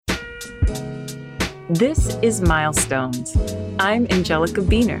This is Milestones. I'm Angelica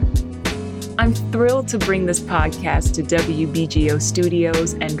Beener. I'm thrilled to bring this podcast to WBGO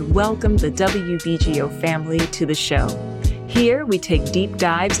Studios and welcome the WBGO family to the show. Here, we take deep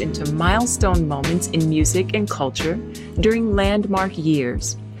dives into milestone moments in music and culture during landmark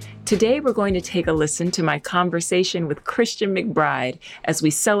years. Today, we're going to take a listen to my conversation with Christian McBride as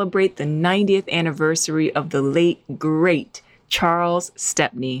we celebrate the 90th anniversary of the late, great Charles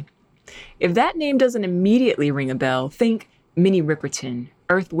Stepney. If that name doesn't immediately ring a bell, think Minnie Riperton,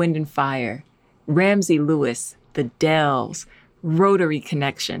 Earth, Wind and Fire, Ramsey Lewis, The Dells, Rotary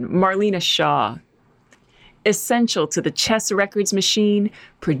Connection, Marlena Shaw. Essential to the Chess Records machine,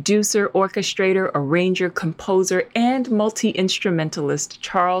 producer, orchestrator, arranger, composer, and multi-instrumentalist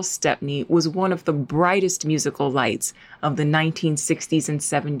Charles Stepney was one of the brightest musical lights of the 1960s and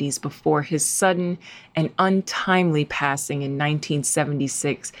 70s before his sudden and untimely passing in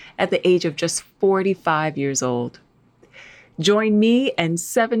 1976 at the age of just 45 years old. Join me and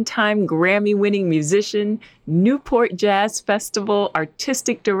 7-time Grammy-winning musician, Newport Jazz Festival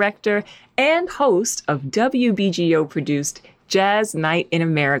artistic director, and host of WBGO-produced Jazz Night in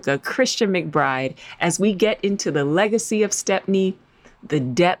America, Christian McBride, as we get into the legacy of Stepney, the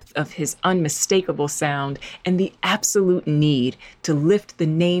depth of his unmistakable sound, and the absolute need to lift the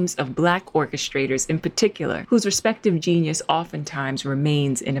names of Black orchestrators in particular, whose respective genius oftentimes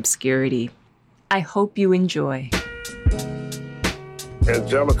remains in obscurity. I hope you enjoy.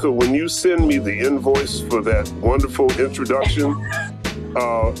 Angelica, when you send me the invoice for that wonderful introduction,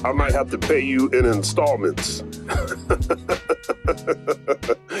 I might have to pay you in installments.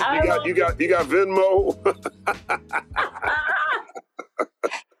 you got Venmo?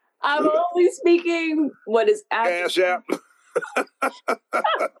 I'm only speaking what is Cash App.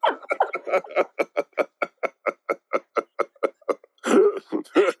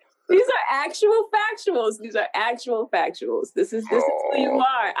 These are actual factuals. This is who you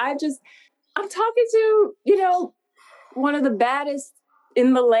are. I'm talking to, one of the baddest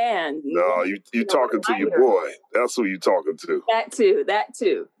in the land. No, you talking to your boy. That's who you talking to. That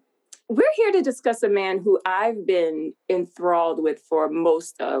too. We're here to discuss a man who I've been enthralled with for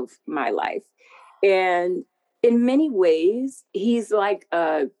most of my life. And in many ways, he's like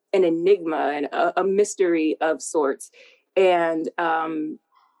an enigma and a mystery of sorts. And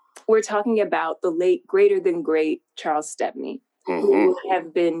we're talking about the late, greater than great Charles Stepney, who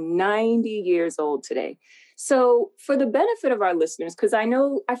have been 90 years old today. So for the benefit of our listeners, because I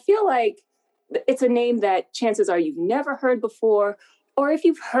feel like it's a name that chances are you've never heard before, or if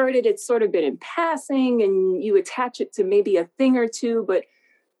you've heard it, it's sort of been in passing and you attach it to maybe a thing or two, but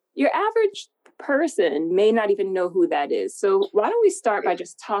your average person may not even know who that is. So why don't we start by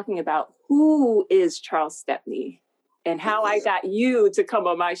just talking about who is Charles Stepney and how I got you to come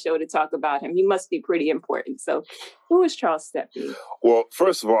on my show to talk about him. He must be pretty important. So who is Charles Stepney? Well,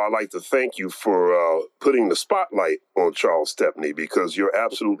 first of all, I'd like to thank you for putting the spotlight on Charles Stepney, because you're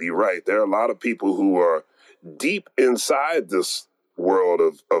absolutely right. There are a lot of people who are deep inside this world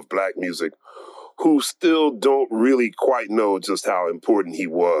of Black music who still don't really quite know just how important he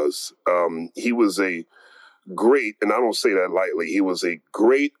was. He was a great, and I don't say that lightly, he was a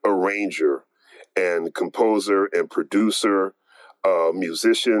great arranger and composer and producer,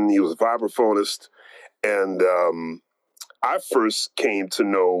 musician. He was a vibraphonist. And I first came to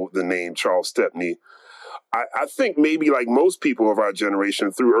know the name Charles Stepney, I think maybe like most people of our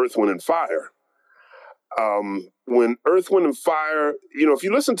generation, through Earth, Wind and Fire. When Earth, Wind and Fire, if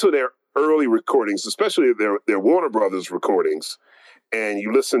you listen to their early recordings, especially their Warner Brothers recordings, and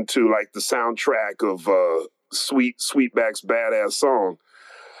you listen to like the soundtrack of Sweetback's Badass Song,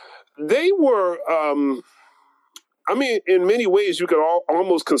 they were, in many ways, you could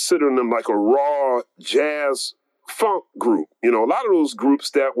almost consider them like a raw jazz funk group. A lot of those groups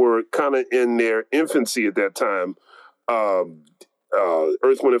that were kind of in their infancy at that time,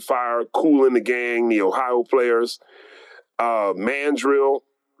 Earth, Wind and Fire, Kool and the Gang, the Ohio Players, Mandrill,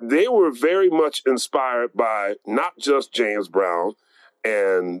 they were very much inspired by not just James Brown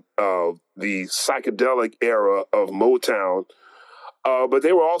and the psychedelic era of Motown, but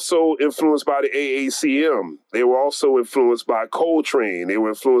they were also influenced by the AACM. They were also influenced by Coltrane. They were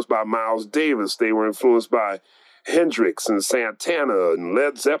influenced by Miles Davis. They were influenced by Hendrix and Santana and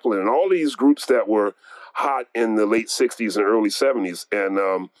Led Zeppelin and all these groups that were hot in the late 60s and early 70s.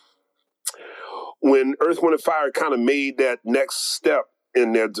 And when Earth, Wind and Fire kind of made that next step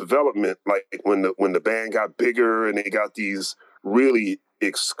in their development, like when the band got bigger and they got these really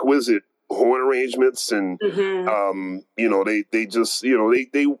exquisite horn arrangements and, they just,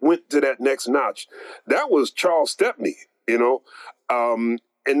 they went to that next notch. That was Charles Stepney,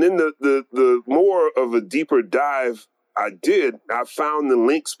 And then the more of a deeper dive I did, I found the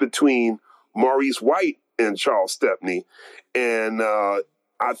links between Maurice White and Charles Stepney. And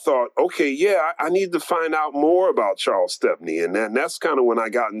I thought, okay, yeah, I need to find out more about Charles Stepney. And that's kind of when I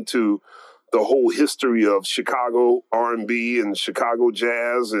got into the whole history of Chicago R&B and Chicago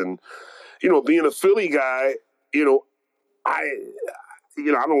jazz. And, being a Philly guy, I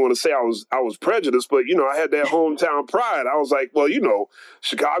don't want to say I was prejudiced, but, I had that hometown pride. I was like, well,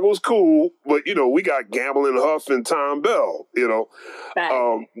 Chicago's cool, but, we got Gamble and Huff and Tom Bell,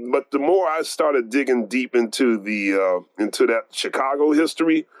 Right. But the more I started digging deep into into that Chicago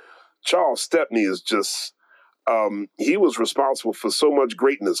history, Charles Stepney is just, he was responsible for so much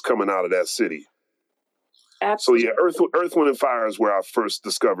greatness coming out of that city. Absolutely. So yeah, Earth, Wind and Fire is where I first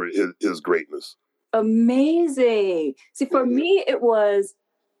discovered his greatness. Amazing. See, for me, it was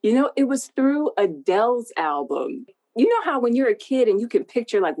through Adele's album. You know how when you're a kid and you can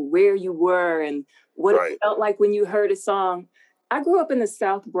picture like where you were and what it felt like when you heard a song. I grew up in the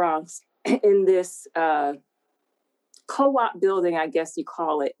South Bronx in this co-op building, I guess you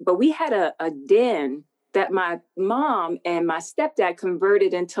call it. But we had a den that my mom and my stepdad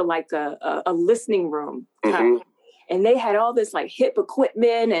converted into like a listening room. Mm-hmm. And they had all this like hip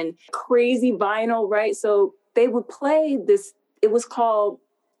equipment and crazy vinyl, right? So they would play this, I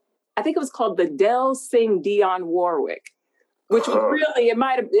think it was called the Dell Sing Dionne Warwick, which was really,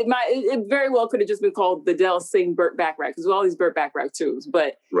 it very well could have just been called the Dell Sing Burt Bacharach, because all these Burt Bacharach tunes,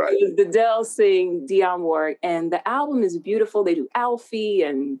 but it was the Dell Sing Dionne Warwick. And the album is beautiful. They do Alfie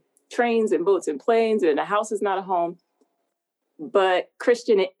and Trains and Boats and Planes and A House Is Not a Home. But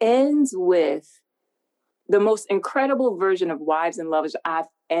Christian, it ends with the most incredible version of Wives and Lovers I've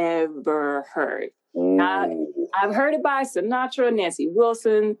ever heard. I've heard it by Sinatra, Nancy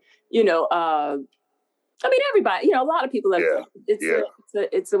Wilson, everybody, a lot of people have done it.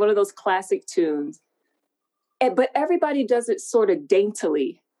 It's one of those classic tunes. But everybody does it sort of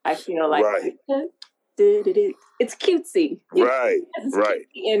daintily, I feel like. Right. It's cutesy. Right. It's cutesy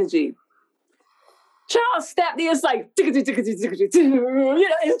energy. Charles Stepney is like,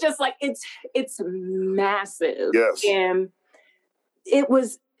 it's just like, it's massive. Yes. And it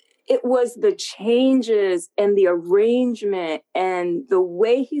was the changes and the arrangement and the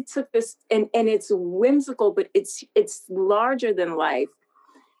way he took this, and it's whimsical, but it's larger than life.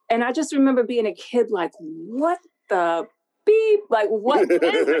 And I just remember being a kid like, what the beep? Like, what is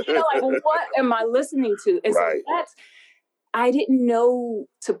it? Like, what am I listening to? And so I didn't know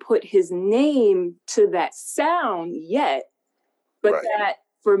to put his name to that sound yet, but that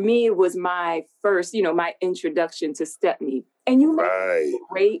for me was my first, my introduction to Stepney. And you make a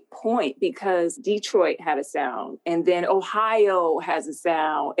great point, because Detroit had a sound, and then Ohio has a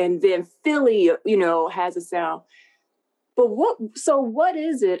sound, and then Philly, has a sound. But what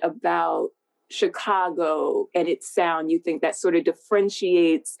is it about Chicago and its sound you think that sort of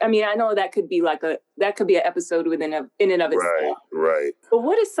differentiates? I mean, I know that could be an episode in and of itself. Right. But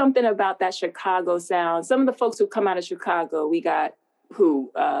what is something about that Chicago sound? Some of the folks who come out of Chicago, we got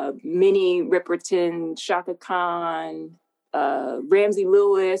Minnie Riperton, Shaka Khan, Ramsey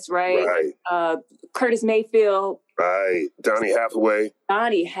Lewis, right? Curtis Mayfield. Right. Donny Hathaway.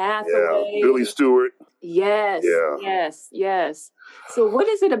 Yeah. Billy Stewart. Yes. Yeah. Yes. So what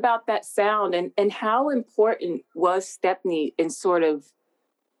is it about that sound, and how important was Stepney in sort of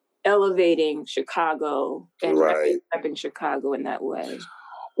elevating Chicago and repping Chicago in that way?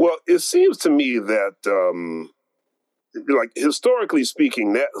 Well, it seems to me that, like, historically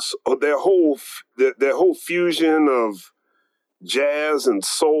speaking, their whole fusion of jazz and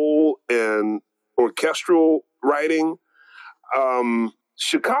soul and orchestral writing,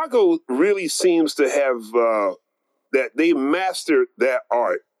 Chicago really seems to have that they mastered that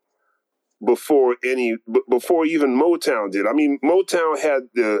art before even Motown did. I mean, Motown had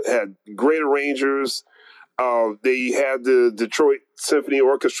great arrangers. They had the Detroit Symphony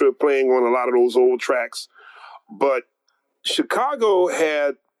Orchestra playing on a lot of those old tracks, but Chicago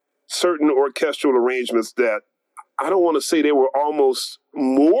had certain orchestral arrangements that I don't want to say they were almost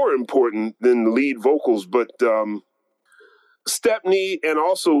more important than the lead vocals, but Stepney, and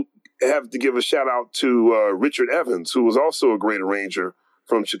also have to give a shout out to Richard Evans, who was also a great arranger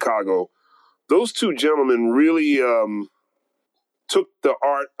from Chicago. Those two gentlemen really took the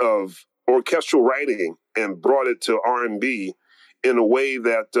art of orchestral writing and brought it to R&B in a way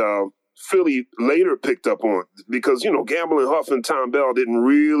that Philly later picked up on, because, Gamble and Huff and Tom Bell didn't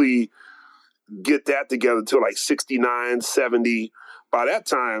really get that together until like 69, 70. By that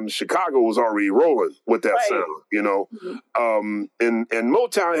time, Chicago was already rolling with that sound, And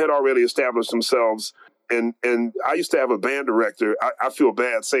Motown had already established themselves and I used to have a band director. I feel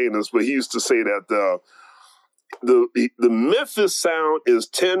bad saying this, but he used to say that the Memphis sound is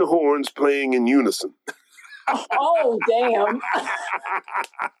 10 horns playing in unison. Oh, damn.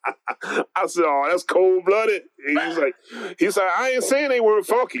 I said, oh, that's cold-blooded. And he's like, I ain't saying they weren't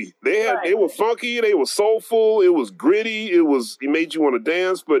funky. They were funky, they were soulful, it was gritty, it made you want to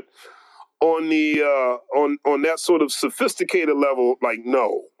dance, but on the on that sort of sophisticated level, like,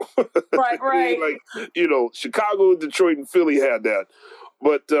 no. Right. Like, Chicago, Detroit, and Philly had that.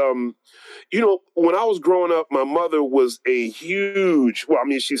 But when I was growing up, my mother was a huge, well, I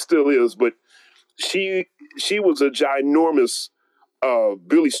mean, she still is, but she was a ginormous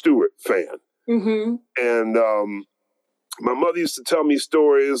Billy Stewart fan. Mm-hmm. And my mother used to tell me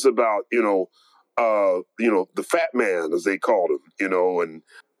stories about, the Fat Man, as they called him, and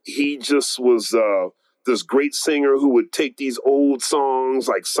he just was this great singer who would take these old songs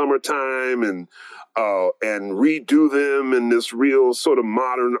like Summertime and redo them in this real sort of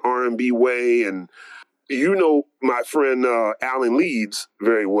modern R&B way. And my friend Alan Leeds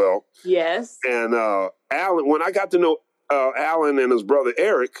very well. Yes. And Alan, when I got to know Alan and his brother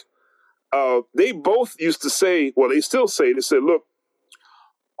Eric, they both used to say, well, they still say, they said, look,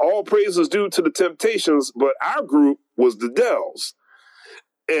 all praise is due to the Temptations, but our group was the Dells.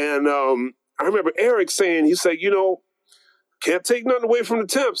 And I remember Eric saying, he said, can't take nothing away from the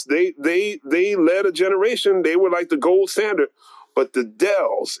Temps. They led a generation. They were like the gold standard. But the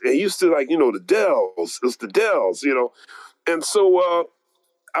Dells, and he used to the Dells, it's the Dells, And so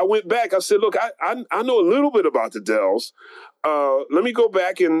I went back. I said, look, I know a little bit about the Dells. Let me go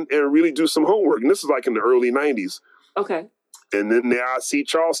back and really do some homework. And this is like in the early 90s. Okay. And then there I see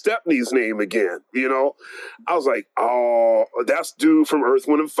Charles Stepney's name again, I was like, oh, that's dude from Earth,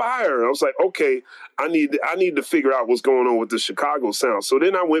 Wind, and Fire. And I was like, okay, I need to figure out what's going on with the Chicago sound. So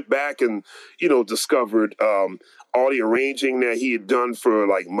then I went back and, discovered all the arranging that he had done for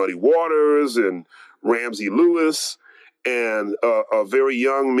like Muddy Waters and Ramsey Lewis and a very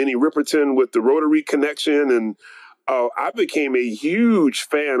young Minnie Riperton with the Rotary Connection. And I became a huge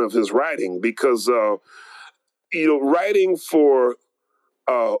fan of his writing because writing for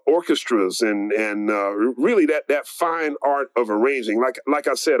orchestras and really that fine art of arranging. Like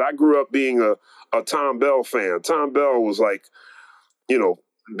I said, I grew up being a Tom Bell fan. Tom Bell was like,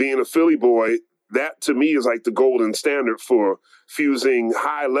 being a Philly boy, that to me is like the golden standard for fusing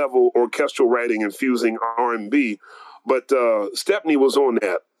high level orchestral writing and fusing R&B. But Stepney was on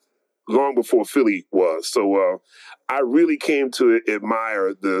that long before Philly was. So I really came to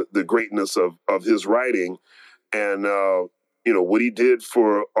admire the greatness of his writing. And, what he did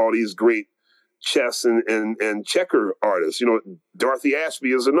for all these great chess and checker artists. Dorothy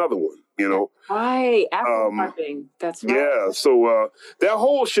Ashby is another one, Right, Afro-harping. That's right. Yeah, so that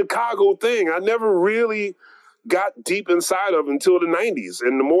whole Chicago thing, I never really got deep inside of until the 90s.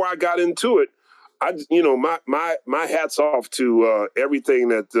 And the more I got into it, my hat's off to everything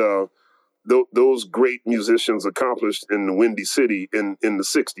that those great musicians accomplished in the Windy City in the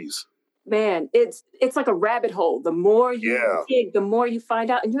 60s. Man, it's like a rabbit hole. The more you dig, the more you find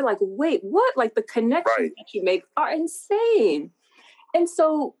out. And you're like, wait, what? Like the connections that you make are insane. And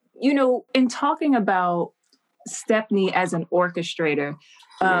so, in talking about Stepney as an orchestrator,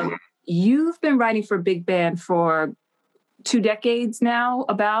 you've been writing for big band for 2 decades now,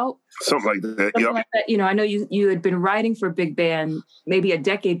 about? Something like that, Something like that. I know you had been writing for big band maybe a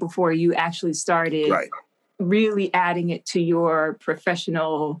decade before you actually started really adding it to your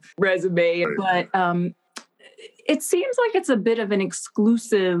professional resume. But it seems like it's a bit of an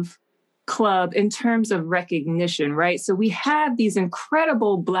exclusive club in terms of recognition, right? So we have these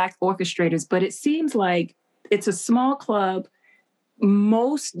incredible Black orchestrators, but it seems like it's a small club.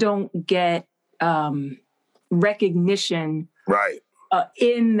 Most don't get recognition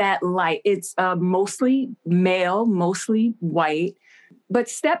in that light. It's mostly male, mostly white. But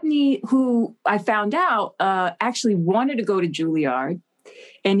Stepney, who I found out actually wanted to go to Juilliard,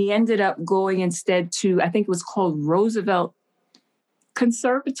 and he ended up going instead to, I think it was called Roosevelt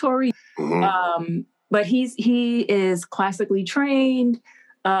Conservatory. Mm-hmm. But he is classically trained,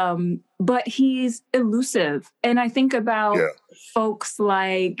 but he's elusive. And I think about folks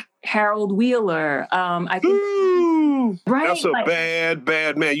like Harold Wheeler. I think that's a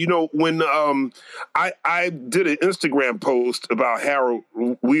bad man. When I did an Instagram post about Harold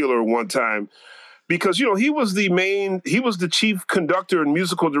Wheeler one time, because he was the chief conductor and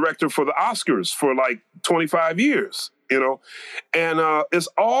musical director for the Oscars for like 25 years. And it's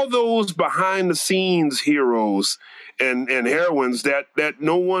all those behind the scenes heroes and heroines that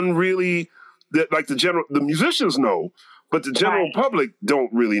no one really, that like the musicians know, but the general public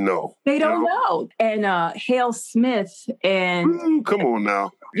don't really know. They don't know. And Hale Smith and come on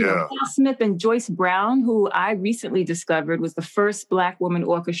now. Hale Smith and Joyce Brown, who I recently discovered was the first Black woman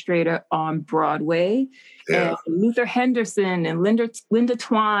orchestrator on Broadway. And Luther Henderson and Linda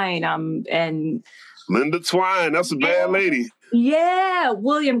Twine and Linda Twine, that's a bad lady. Yeah,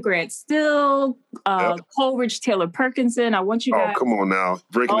 William Grant Still, Coleridge Taylor Perkinson. I want you guys. Oh, come on now.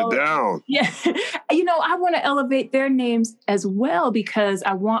 Breaking it down. Yeah. I want to elevate their names as well because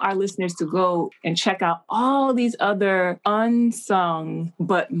I want our listeners to go and check out all these other unsung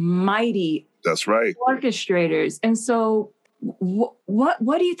but mighty That's right. orchestrators. And so what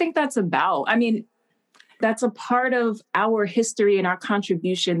do you think that's about? I mean, that's a part of our history and our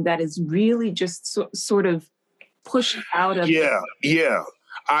contribution that is really just sort of pushed out of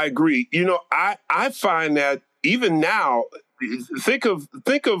I agree. I find that even now, think of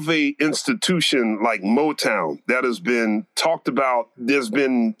a institution like Motown that has been talked about. There's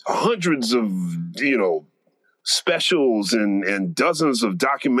been hundreds of specials and dozens of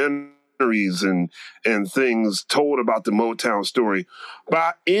documentaries and things told about the Motown story.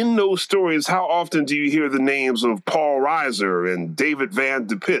 But in those stories, how often do you hear the names of Paul Reiser and David Van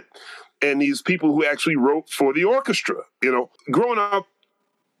de Pitt? And these people who actually wrote for the orchestra, growing up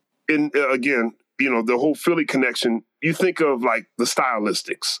again, the whole Philly connection, you think of like the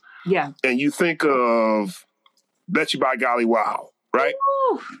Stylistics. Yeah. And you think of Bet You By Golly Wow, right?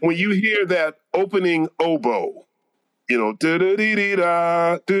 Ooh. When you hear that opening oboe,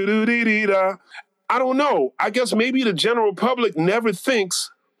 do-do-dee-dee-da, do-do-dee-dee-da. I don't know. I guess maybe the general public never thinks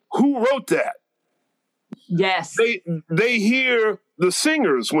who wrote that. Yes. They hear the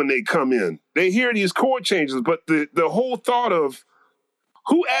singers when they come in. They hear these chord changes, but the whole thought of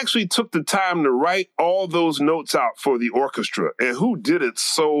who actually took the time to write all those notes out for the orchestra and who did it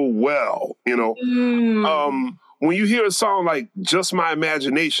so well, when you hear a song like Just My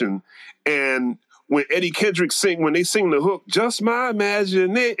Imagination and when Eddie Kendrick when they sing the hook, Just My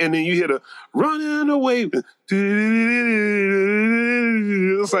Imagination, and then you hear the running away.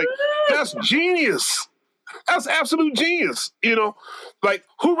 It's like, that's genius. That's absolute genius, like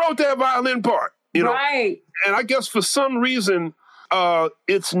who wrote that violin part, Right. And I guess for some reason,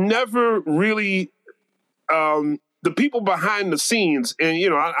 it's never really, the people behind the scenes. And,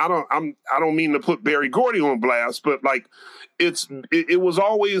 I don't mean to put Berry Gordy on blast, but like it was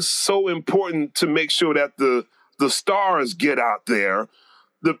always so important to make sure that the stars get out there.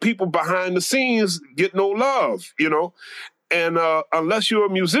 The people behind the scenes get no love, And unless you're a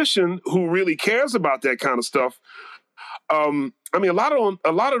musician who really cares about that kind of stuff, a lot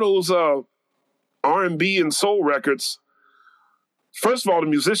of those R&B and soul records. First of all, the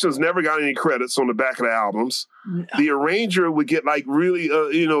musicians never got any credits on the back of the albums. No. The arranger would get like really, a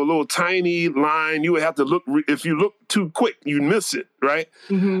little tiny line. You would have to look. If you look too quick, you'd miss it, right?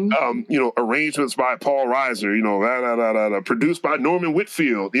 Mm-hmm. Arrangements by Paul Reiser. Produced by Norman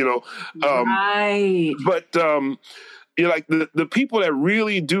Whitfield. Right. But like the people that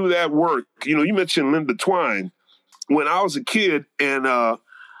really do that work, you mentioned Linda Twine. When I was a kid and my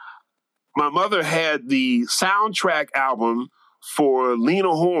mother had the soundtrack album for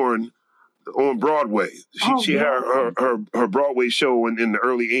Lena Horne on Broadway. She had her Broadway show in the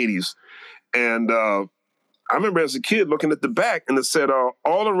early 80s. And I remember as a kid looking at the back and it said,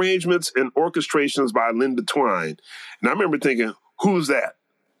 all arrangements and orchestrations by Linda Twine. And I remember thinking, who's that?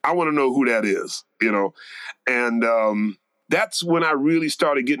 I want to know who that is, And that's when I really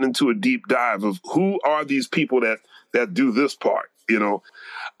started getting into a deep dive of who are these people that do this part, Who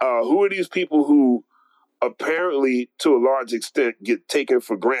are these people who apparently, to a large extent, get taken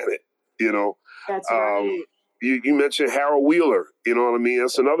for granted, That's right. You mentioned Harold Wheeler, you know what I mean?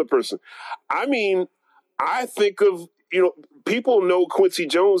 That's another person. I think of, people know Quincy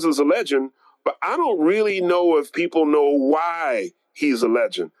Jones is a legend, but I don't really know if people know why he's a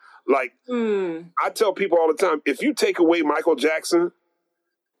legend. Like, I tell people all the time, if you take away Michael Jackson,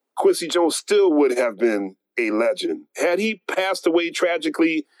 Quincy Jones still would have been a legend. Had he passed away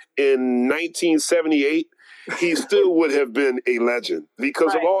tragically in 1978, he still would have been a legend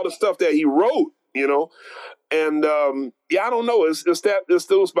because of all the stuff that he wrote, And I don't know. It's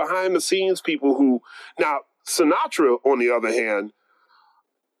those behind the scenes people who now Sinatra, on the other hand,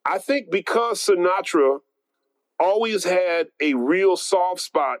 I think because Sinatra always had a real soft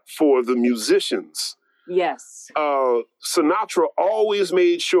spot for the musicians. Yes. Sinatra always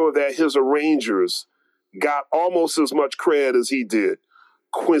made sure that his arrangers got almost as much cred as he did.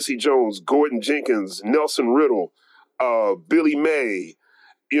 Quincy Jones, Gordon Jenkins, Nelson Riddle, Billy May,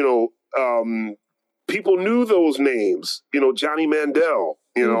 people knew those names, Johnny Mandel,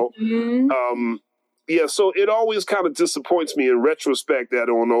 Yeah, so it always kind of disappoints me in retrospect that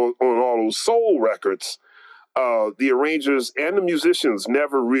on all those soul records, the arrangers and the musicians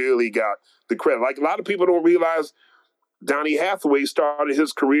never really got the credit. Like a lot of people don't realize Donny Hathaway started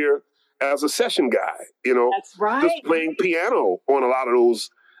his career as a session guy, That's right. just playing piano on a lot of those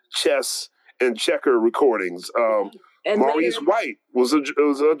chess and checker recordings. And Maurice White was a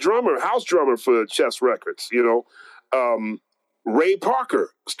drummer, house drummer for Chess Records, Ray Parker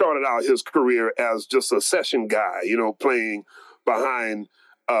started out his career as just a session guy, playing behind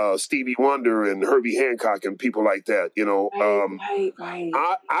Stevie Wonder and Herbie Hancock and people like that, Right.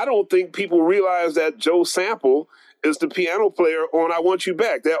 I don't think people realize that Joe Sample is the piano player on I Want You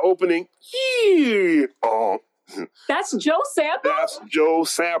Back. That opening, that's Joe Sample? That's Joe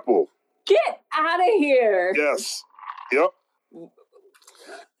Sample. Get out of here. Yes. Yep.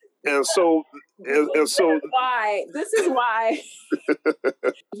 And so this is why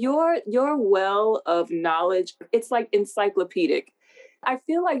your well of knowledge, it's like encyclopedic. I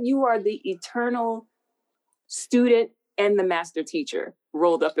feel like you are the eternal student and the master teacher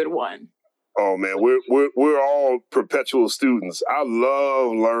rolled up in one. Oh man, we're all perpetual students. I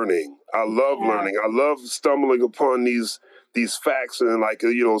love learning. I love stumbling upon these facts and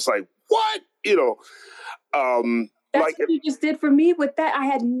it's like, what? That's what you just did for me with that. I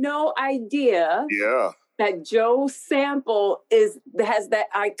had no idea that Joe Sample has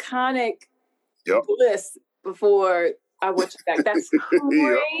that iconic bliss before I Want You Back. That's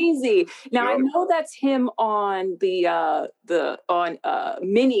crazy. Now I know that's him on the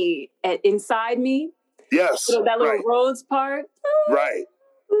Mini at Inside Me. Yes. So that little Rhodes part. Right.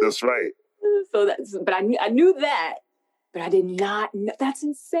 That's right. So but I knew that. But I did not know. That's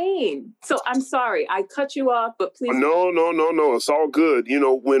insane. So I'm sorry. I cut you off, but please. No. It's all good.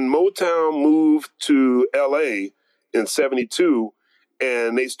 When Motown moved to L.A. in 1972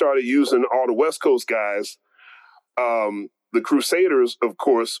 and they started using all the West Coast guys, the Crusaders, of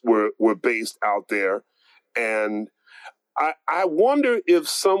course, were based out there. And I wonder if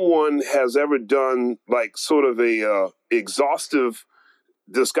someone has ever done like sort of a exhaustive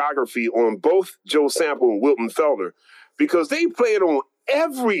discography on both Joe Sample and Wilton Felder, because they played on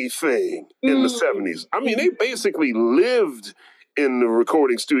everything in the 70s. I mean, they basically lived in the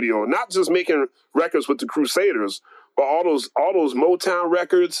recording studio, not just making records with the Crusaders, but all those Motown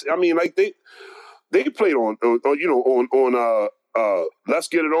records. I mean, like they played on Let's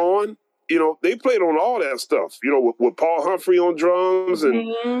Get It On. They played on all that stuff, with Paul Humphrey on drums.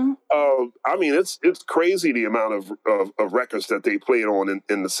 And I mean, it's crazy the amount of records that they played on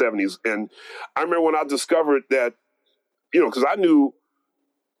in the 70s. And I remember when I discovered that, because I knew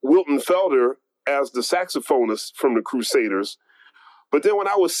Wilton Felder as the saxophonist from the Crusaders. But then when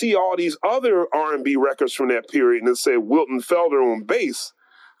I would see all these other R&B records from that period and it said Wilton Felder on bass,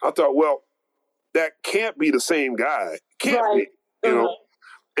 I thought, well, that can't be the same guy. Can't be, And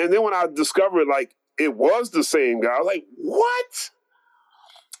then when I discovered, like, it was the same guy, I was like, what?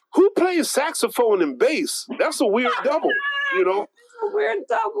 Who plays saxophone and bass? That's a weird double, It's a weird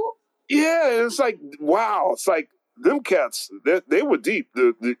double. Yeah, it's like, wow. It's like, them cats, they were deep.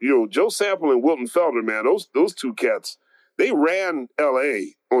 Joe Sample and Wilton Felder, man, those two cats, they ran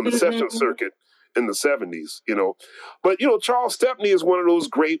L.A. on the session circuit in the 70s, But, Charles Stepney is one of those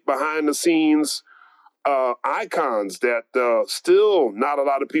great behind-the-scenes icons that still not a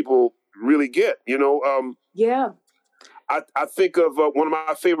lot of people really get, I think of one of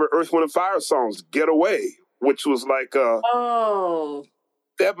my favorite Earth, Wind & Fire songs, Get Away, which was like...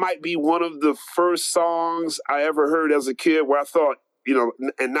 that might be one of the first songs I ever heard as a kid where I thought,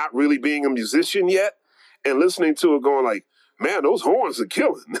 and not really being a musician yet, and listening to it going like, man, those horns are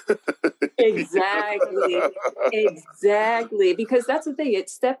killing. Exactly. Because that's the thing.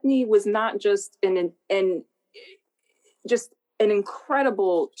 Stepney was not just an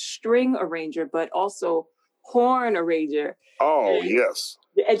incredible string arranger, but also horn arranger. Oh, yes.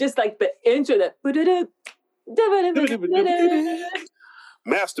 And just like the intro that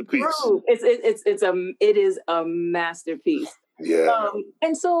masterpiece. Bro, it is a masterpiece. Yeah.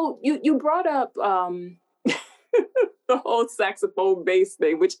 And so you brought up the whole saxophone bass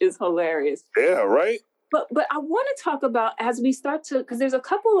thing, which is hilarious. Yeah, right. But I want to talk about, as we start to, because there's a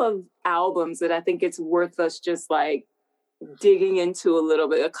couple of albums that I think it's worth us just like digging into a little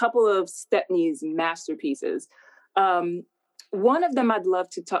bit. A couple of Stepney's masterpieces. One of them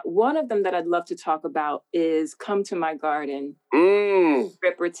that I'd love to talk about is "Come to My Garden,"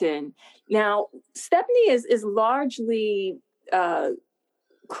 Ripperton. Now, Stepney is largely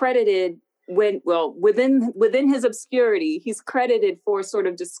credited within his obscurity. He's credited for sort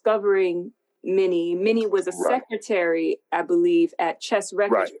of discovering Minnie. Minnie was a Right. secretary, I believe, at Chess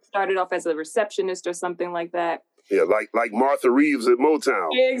Records. Right. She started off as a receptionist or something like that. Yeah, like Martha Reeves at Motown.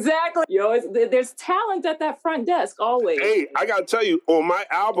 Exactly. There's talent at that front desk always. Hey, I got to tell you, on my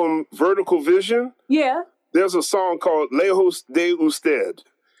album, Vertical Vision, yeah, there's a song called Lejos de Usted.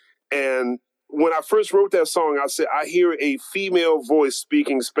 And when I first wrote that song, I said, I hear a female voice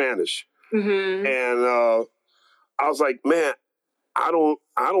speaking Spanish. Mm-hmm. And I was like, man, I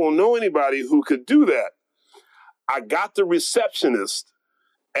don't know anybody who could do that. I got the receptionist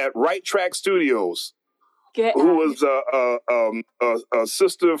at Right Track Studios, who was a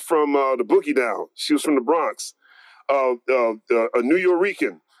sister from the Boogie Down. She was from the Bronx, a New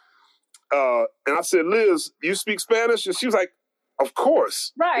Yorican. And I said, Liz, you speak Spanish? And she was like, of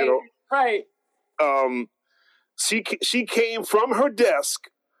course. Right, right. She came from her desk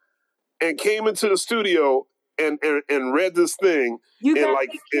and came into the studio and read this thing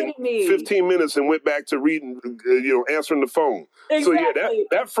in 15 minutes and went back to reading, answering the phone. Exactly. So yeah,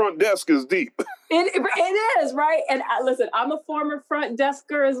 that front desk is deep. It is, right? And listen, I'm a former front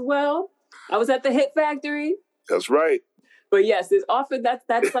desker as well. I was at the Hit Factory. That's right. But yes, there's often that's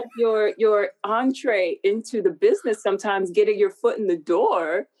like your entree into the business. Sometimes getting your foot in the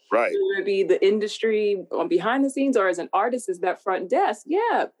door, right? Whether it be the industry on behind the scenes or as an artist, is that front desk.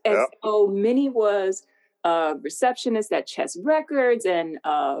 Yeah, and so Minnie was a receptionist at Chess Records and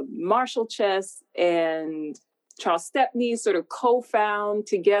Marshall Chess and Charles Stepney sort of co-found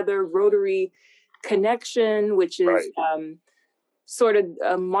together Rotary Connection, which is sort of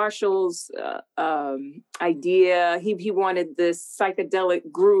Marshall's idea. He wanted this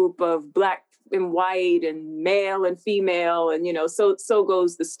psychedelic group of Black and white and male and female. And, so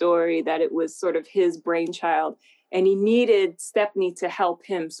goes the story that it was sort of his brainchild. And he needed Stepney to help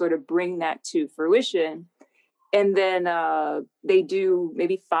him sort of bring that to fruition. And then they do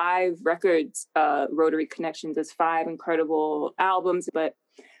maybe 5 records, Rotary Connections, as 5 incredible albums. But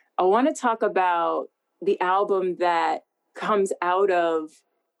I want to talk about the album that comes out of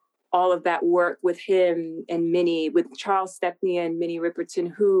all of that work with him and Minnie, with Charles Stepney and Minnie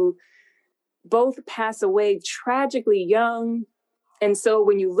Riperton, who both pass away tragically young. And so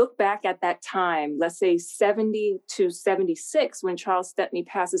when you look back at that time, let's say 70 to 76, when Charles Stepney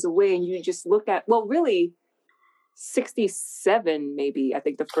passes away, and you just look at, well, really 67, maybe, I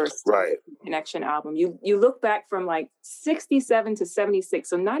think the first Connection album. You look back from like 67 to 76,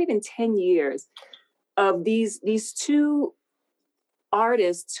 so not even 10 years of these two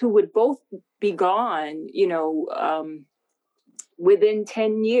artists who would both be gone, within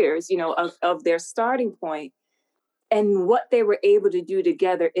 10 years, of their starting point, and what they were able to do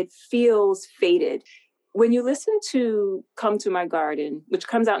together, it feels fated. When you listen to Come to My Garden, which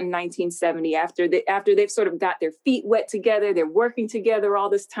comes out in 1970, after they've sort of got their feet wet together, they're working together all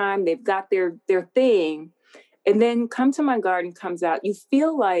this time, they've got their thing, and then Come to My Garden comes out, you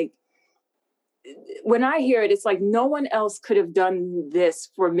feel like, when I hear it, it's like no one else could have done this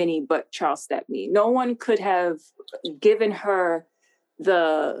for Minnie but Charles Stepney. No one could have given her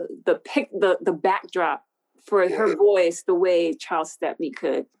the backdrop for her voice the way Charles Stepney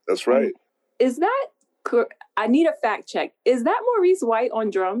could. That's right. Is that, I need a fact check. Is that Maurice White on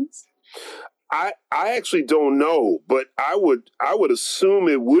drums? I actually don't know, but I would assume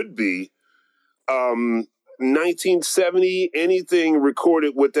it would be. 1970, anything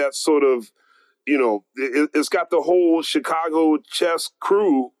recorded with that sort of, it's got the whole Chicago chess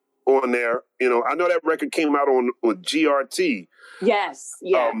crew on there. I know that record came out with GRT. Yes,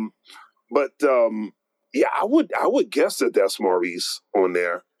 yeah. I would guess that that's Maurice on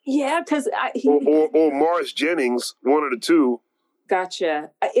there. Yeah, because or Morris Jennings, one of the two. Gotcha.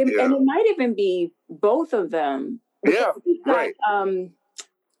 And it might even be both of them. Yeah, right.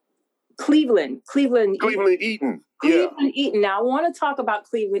 Cleveland Eaton. Cleveland Eaton. Now I want to talk about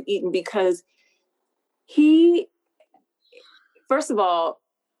Cleveland Eaton because first of all,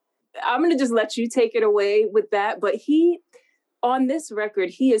 I'm going to just let you take it away with that. But on this record,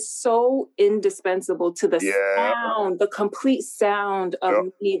 he is so indispensable to the sound, the complete sound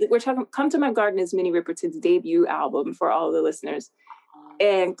of Minnie. We're talking, Come to My Garden is Minnie Riperton's debut album for all the listeners.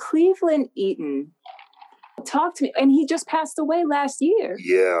 And Cleveland Eaton, talk to me. And he just passed away last year.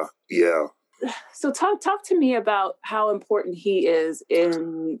 Yeah. So talk to me about how important he is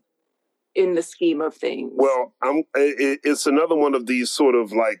in the scheme of things. Well, it's another one of these sort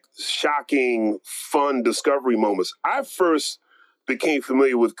of like shocking, fun discovery moments. I first became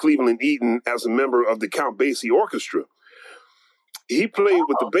familiar with Cleveland Eaton as a member of the Count Basie Orchestra. He played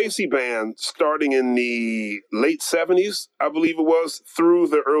with the Basie Band starting in the late 70s, I believe it was, through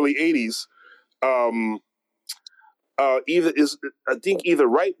the early 80s. either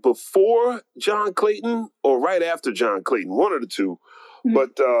right before John Clayton or right after John Clayton, one of the two. Mm-hmm.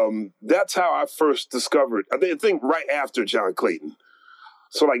 But that's how I first discovered, I think right after John Clayton.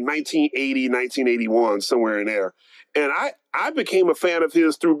 So like 1980, 1981, somewhere in there. And I became a fan of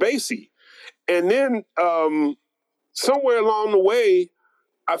his through Basie. And then somewhere along the way,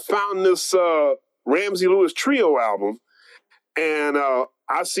 I found this Ramsey Lewis Trio album. And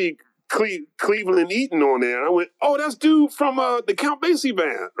I see Cleveland Eaton on there. And I went, oh, that's dude from the Count Basie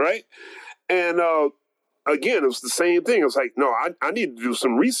band, right? And again, it was the same thing. It was like, no, I need to do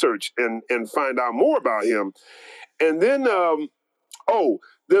some research and find out more about him. And then,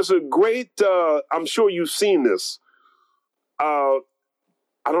 there's a great, I'm sure you've seen this. I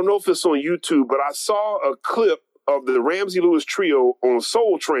don't know if it's on YouTube, but I saw a clip of the Ramsey Lewis Trio on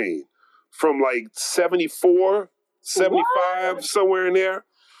Soul Train from like 74, 75, what? Somewhere in there.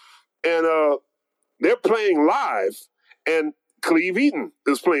 And they're playing live, and Cleve Eaton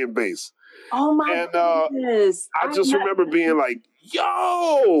is playing bass. Oh my goodness. I just remember being like,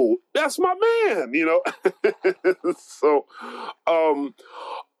 yo, that's my man, you know? So,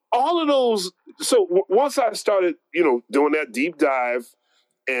 all of those. So once I started, doing that deep dive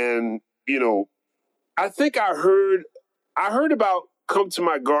and, I think I heard about Come to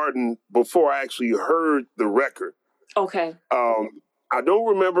My Garden before I actually heard the record. Okay. I don't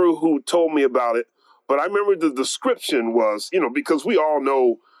remember who told me about it, but I remember the description was, because we all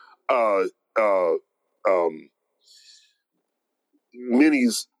know,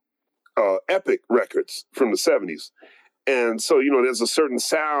 Minnie's Epic records from the 70s. And so, there's a certain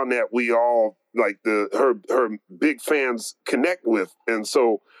sound that we all like her big fans connect with. And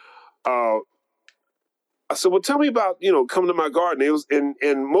so I said, well, tell me about, Come to My Garden. It was,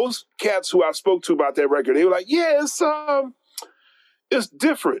 and most cats who I spoke to about that record, they were like, yeah, it's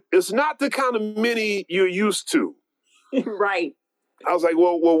different. It's not the kind of Minnie you're used to. Right. I was like,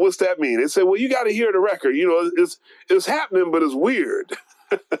 well, what's that mean? They said, well, you got to hear the record. It's happening, but it's weird.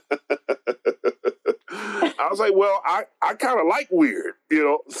 I was like, well, I kind of like weird,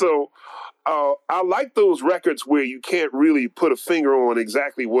 So I like those records where you can't really put a finger on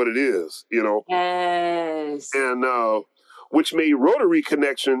exactly what it is, Yes. And which made Rotary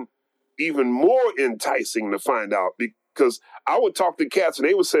Connection even more enticing to find out, because I would talk to cats and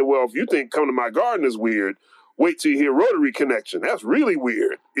they would say, well, if you think Come to My Garden is weird, wait till you hear Rotary Connection. That's really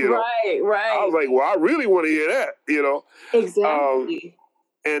weird, Right. I was like, well, I really want to hear that, Exactly.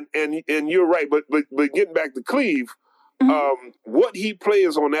 And you're right, but getting back to Cleve, mm-hmm. What he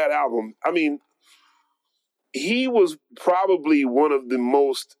plays on that album, I mean, he was probably one of the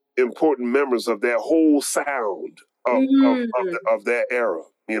most important members of that whole sound of that era,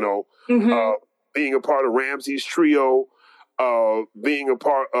 mm-hmm. Being a part of Ramsey's Trio, being a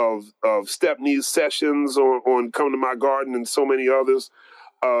part of Stepney's sessions on Come to My Garden and so many others.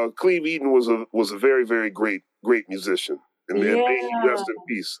 Cleve Eaton was a very, very great musician. And may he rest in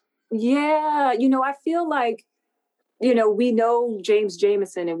peace. Yeah. I feel like, we know James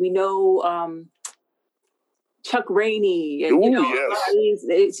Jamerson and we know Chuck Rainey. And, yes.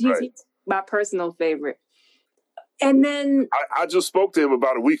 He's my personal favorite. And then... I just spoke to him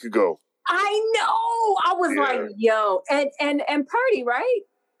about a week ago. I know. I was like, yo. And Purdy, right?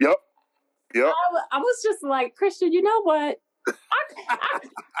 Yep. I was just like, Christian, you know what?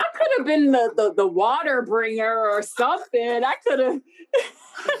 I could have been the water bringer or something. I could have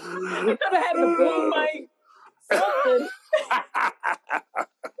had the boom mic, something.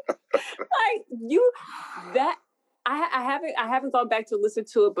 Like I haven't gone back to listen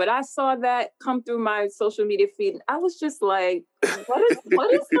to it, but I saw that come through my social media feed. And I was just like, what is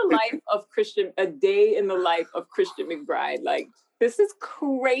the life of Christian? A day in the life of Christian McBride? Like, this is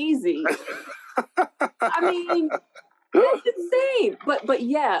crazy. I mean. That's insane. But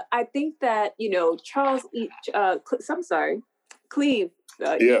yeah, I think that, Cleve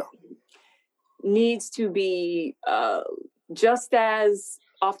needs to be just as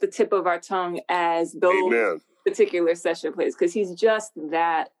off the tip of our tongue as those Amen. Particular session players, because he's just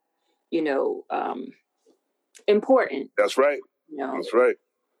that, important. That's right. That's right.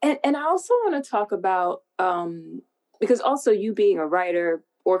 And I also want to talk about, because also you being a writer,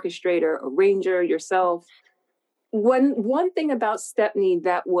 orchestrator, arranger yourself, One thing about Stepney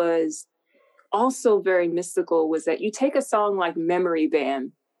that was also very mystical was that you take a song like Memory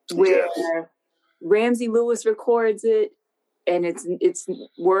Band, where Ramsey Lewis records it, and it's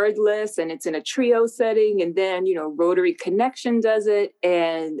wordless, and it's in a trio setting, and then, Rotary Connection does it,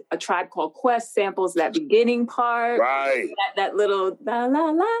 and A Tribe Called Quest samples that beginning part, right? That little la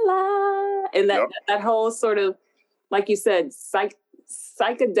la la la, and that whole sort of, like you said,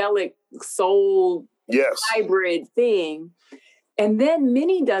 psychedelic soul hybrid thing. And then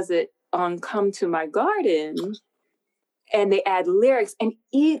Minnie does it on Come to My Garden, and they add lyrics, and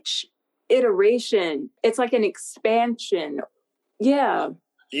each iteration, it's like an expansion. Yeah.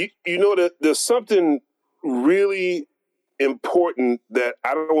 You know that there's something really important that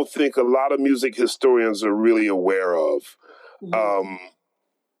I don't think a lot of music historians are really aware of. Mm-hmm.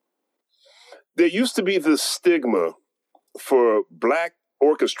 There used to be this stigma for Black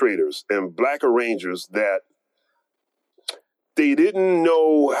orchestrators and Black arrangers that they didn't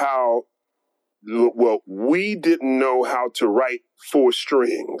know how, well, we didn't know how to write for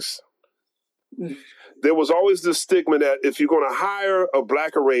strings. There was always this stigma that if you're going to hire a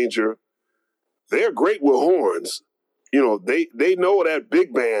Black arranger, they're great with horns. You know, they know that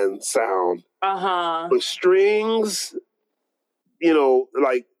big band sound. But strings, you know,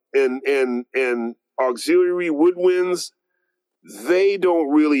 like, and auxiliary woodwinds, they don't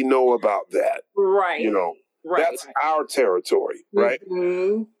really know about that. Right. You know, that's our territory, right?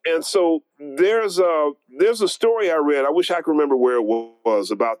 Mm-hmm. And so there's a story I read, I wish I could remember where it was,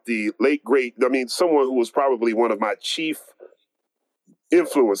 about the late great, someone who was probably one of my chief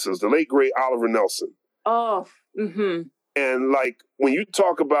influences, the late great Oliver Nelson. Oh, mm-hmm. And like, when you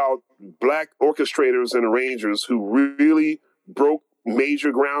talk about Black orchestrators and arrangers who really broke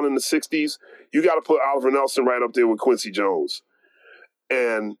major ground in the 60s, you got to put Oliver Nelson right up there with Quincy Jones.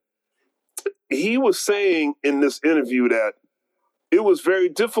 And he was saying in this interview that it was very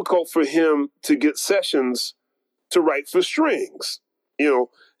difficult for him to get sessions to write for strings. You know,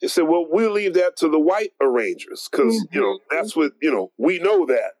 he said, well, we'll leave that to the white arrangers because, mm-hmm. you know, that's what, you know, we know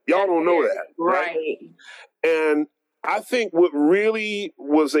that. Y'all don't know that. Right. And I think what really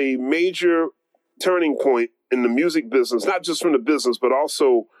was a major turning point in the music business, not just from the business, but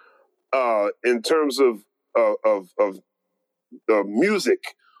also in terms of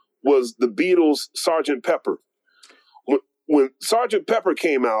music, was the Beatles' Sgt. Pepper. When Sgt. Pepper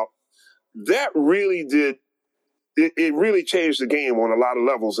came out, that really did, it really changed the game on a lot of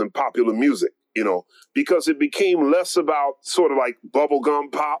levels in popular music, you know, because it became less about sort of like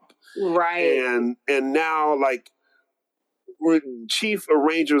bubblegum pop. Right. And now, like, chief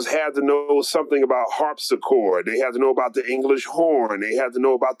arrangers had to know something about harpsichord. They had to know about the English horn. They had to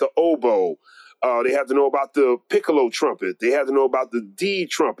know about the oboe. They had to know about the piccolo trumpet. They had to know about the D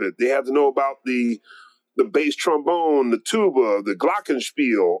trumpet. They had to know about the bass trombone, the tuba, the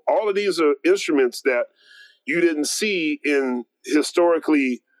glockenspiel. All of these are instruments that you didn't see in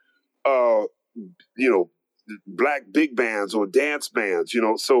historically, you know, Black big bands or dance bands, you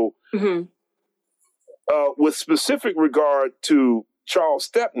know. So mm-hmm. With specific regard to Charles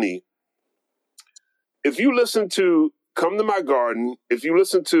Stepney, if you listen to Come to My Garden, if you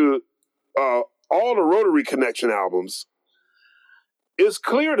listen to all the Rotary Connection albums, it's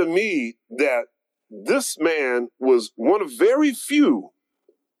clear to me that this man was one of very few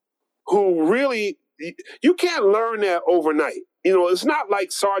who really, you can't learn that overnight. You know, it's not like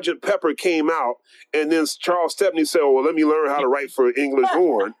Sgt. Pepper came out and then Charles Stepney said, oh, well, let me learn how to write for English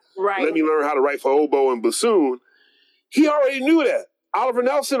horn. Right. Let me learn how to write for oboe and bassoon. He already knew that. Oliver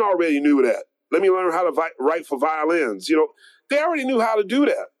Nelson already knew that. Let me learn how to write for violins. You know, they already knew how to do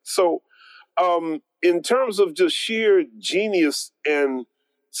that. So in terms of just sheer genius and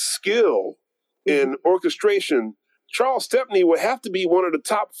skill in orchestration, Charles Stepney would have to be one of the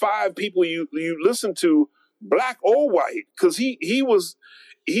top 5 people you listen to, Black or white, because he was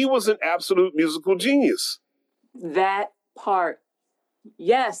an absolute musical genius. That part.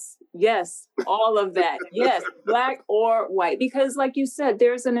 Yes, all of that. Yes, Black or white. Because like you said,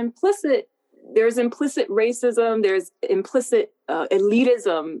 there's implicit racism, there's implicit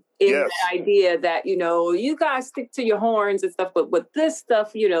elitism in the idea that, you know, you guys stick to your horns and stuff, but with this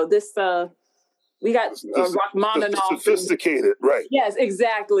stuff, you know, this we got Rachmaninoff. Sophisticated, right. Yes,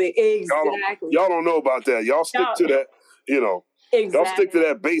 exactly. Y'all don't know about that. Y'all stick to that, you know. Exactly. Y'all stick to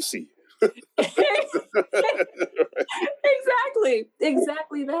that bassy.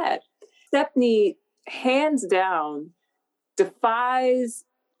 Exactly that. Stepney, hands down, defies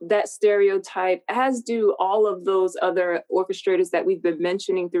that stereotype, as do all of those other orchestrators that we've been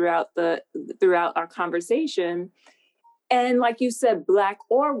mentioning throughout our conversation. And like you said, Black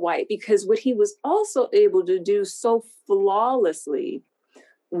or white, because what he was also able to do so flawlessly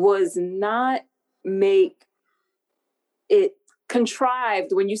was not make it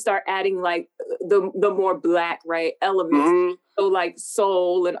contrived when you start adding like the more Black, right, elements. Mm-hmm. So like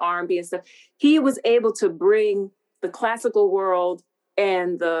soul and R&B and stuff. He was able to bring the classical world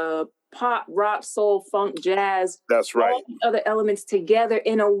and the pop, rock, soul, funk, jazz. That's right. All the other elements together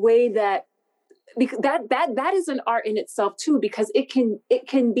in a way that because that is an art in itself too, because it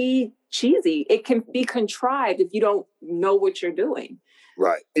can be cheesy. It can be contrived if you don't know what you're doing.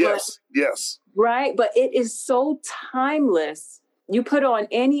 Right. Yes. Yes. Right. But it is so timeless. You put on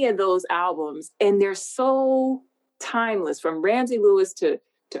any of those albums and they're so timeless, from Ramsey Lewis to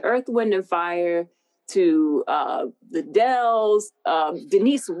Earth, Wind and Fire, to the Dells,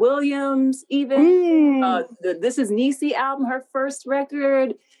 Denise Williams, even This Is Niecy album, her first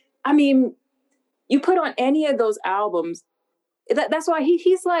record. I mean, you put on any of those albums, that's why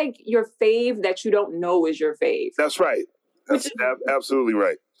he's like your fave that you don't know is your fave. That's right. That's absolutely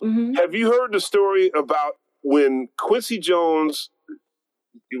right. Mm-hmm. Have you heard the story about when Quincy Jones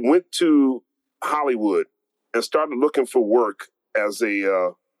went to Hollywood and started looking for work as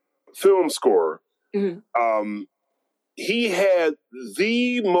a film scorer? Mm-hmm. He had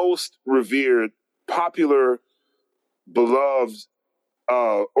the most revered, popular, beloved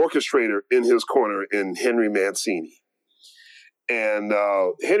orchestrator in his corner in Henry Mancini. And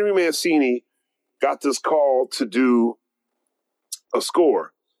Henry Mancini got this call to do a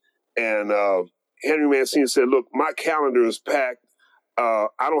score. And Henry Mancini said, look, my calendar is packed. I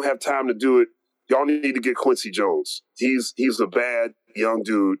don't have time to do it. Y'all need to get Quincy Jones. He's a bad young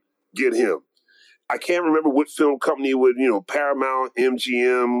dude. Get him. I can't remember what film company would, Paramount,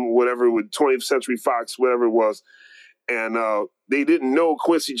 MGM, whatever, with 20th Century Fox, whatever it was. And they didn't know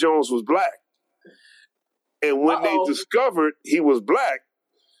Quincy Jones was black. And when they discovered he was black,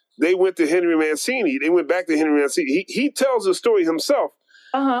 they went to Henry Mancini. They went back to Henry Mancini. He tells the story himself.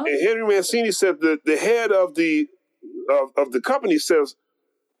 Uh-huh. And Henry Mancini said that the head of the company says,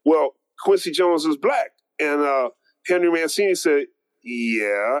 well, Quincy Jones is black. And Henry Mancini said,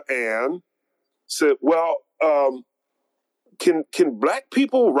 yeah, and said, well, can black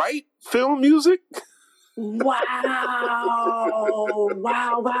people write film music? Wow.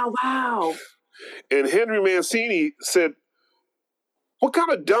 Wow. And Henry Mancini said, what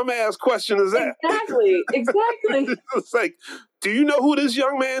kind of dumbass question is that? Exactly. It's like, do you know who this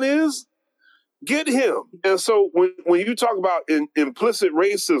young man is? Get him. And so when you talk about implicit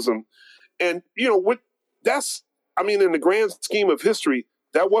racism, and, in the grand scheme of history,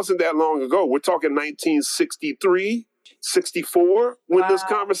 that wasn't that long ago. We're talking 1963, 64 when this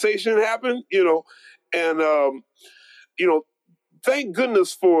conversation happened, and, thank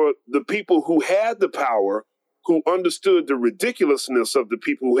goodness for the people who had the power, who understood the ridiculousness of the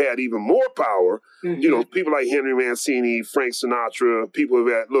people who had even more power, mm-hmm. People like Henry Mancini, Frank Sinatra, people who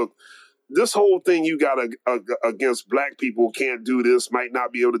had, look, this whole thing you got against black people, can't do this, might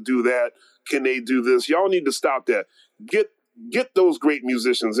not be able to do that, can they do this? Y'all need to stop that. Get those great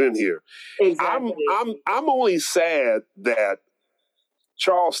musicians in here. Exactly. I'm only sad that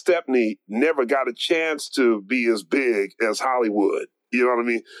Charles Stepney never got a chance to be as big as Hollywood. You know what I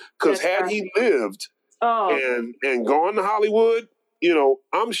mean? Because had he lived and gone to Hollywood,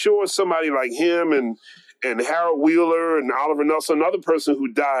 I'm sure somebody like him and Harold Wheeler and Oliver Nelson, another person who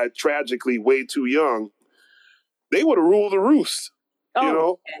died tragically way too young, they would have ruled the roost.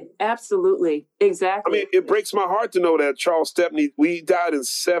 Absolutely. Exactly. I mean, it breaks my heart to know that Charles Stepney, we died in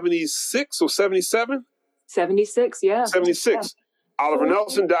 76 or 77? 76, yeah. 76. Yeah. Oliver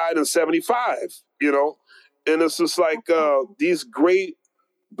Nelson died in 75, and it's just like these great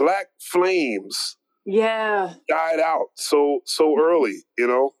black flames died out so early,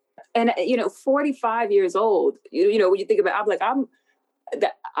 And 45 years old, when you think about it, I'm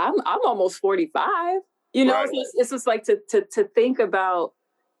almost 45. Right. It's just like to think about,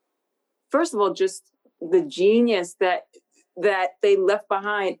 first of all, just the genius that they left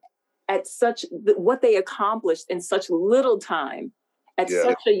behind at what they accomplished in such little time at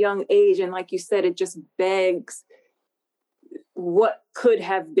such a young age. And like you said, it just begs what could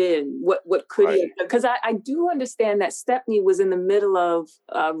have been, what could he have done? Because I do understand that Stepney was in the middle of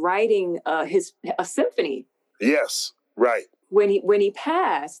writing a symphony. Yes, right. When he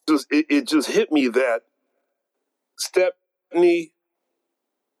passed. It just hit me that Stepney,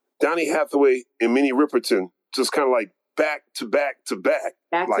 Donny Hathaway, and Minnie Riperton just kind of like back to back to back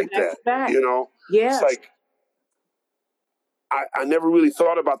like that. Yeah. It's like I never really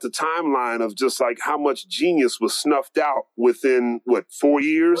thought about the timeline of just like how much genius was snuffed out within 4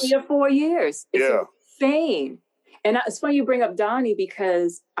 years? 4 years. It's insane. And it's funny you bring up Donny,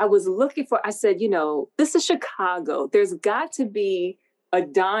 because I was looking for, I said, this is Chicago. There's got to be a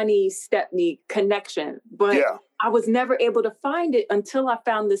Donny Stepney connection, but I was never able to find it until I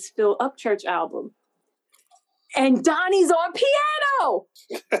found this Phil Upchurch album. And Donny's on piano.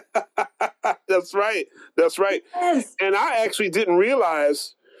 That's right. That's right. Yes. And I actually didn't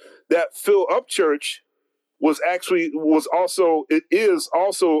realize that Phil Upchurch is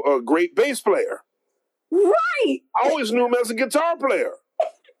also a great bass player. Right. I always knew him as a guitar player,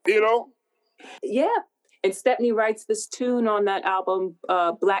 you know? Yeah. And Stepney writes this tune on that album,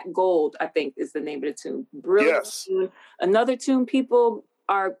 Black Gold, I think is the name of the tune. Brilliant tune. Another tune people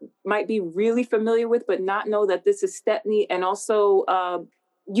might be really familiar with, but not know that this is Stepney. And also,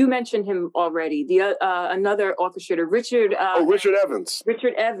 you mentioned him already. The another orchestrator, Richard Evans.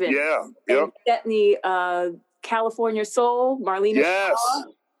 Richard Evans. Yeah. And Stepney, California Soul, Marlena Shaw.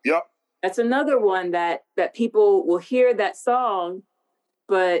 Yep. That's another one that people will hear that song,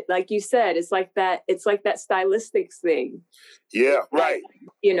 but like you said, it's like that stylistics thing. Yeah, right.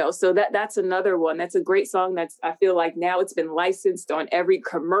 You know, so that's another one. That's a great song. I feel like now it's been licensed on every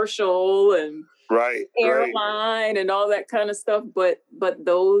commercial and airline and all that kind of stuff. But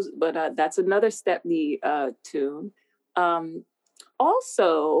that's another Stepney tune.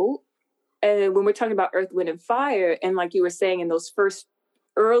 Also, and when we're talking about Earth, Wind, and Fire, and like you were saying, in those first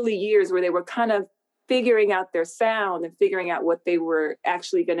early years where they were kind of figuring out their sound and figuring out what they were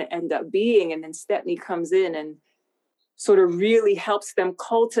actually going to end up being, and then Stepney comes in and sort of really helps them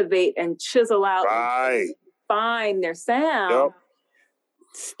cultivate and chisel out and find their sound.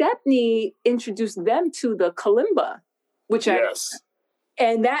 Stepney introduced them to the kalimba,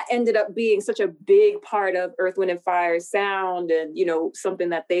 and that ended up being such a big part of Earth, Wind, and Fire's sound, and, you know,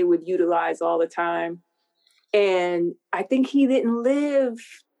 something that they would utilize all the time. And I think he didn't live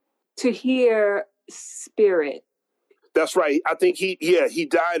to hear Spirit. That's right. I think he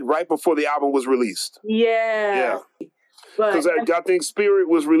died right before the album was released. Yeah. Because I think Spirit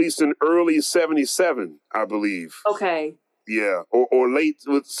was released in early 77, I believe. Okay. Yeah. Or late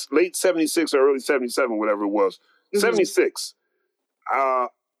 76 or early 77, whatever it was. 76. I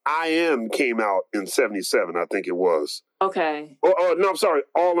Am came out in 77, I think it was. Okay. No, I'm sorry.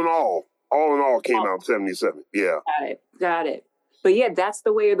 All in All came out in 77. Yeah. Got it. But yeah, That's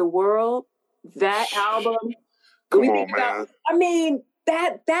the Way of the World. That album. Come on, man. I mean,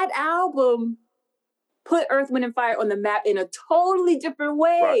 that album put Earth, Wind, and Fire on the map in a totally different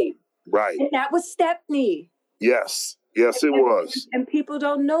way. Right. And that was Stepney. Yes, it was. And people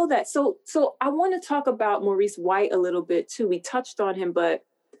don't know that. So I want to talk about Maurice White a little bit too. We touched on him, but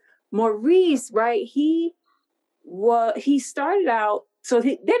Maurice, right? He started out. So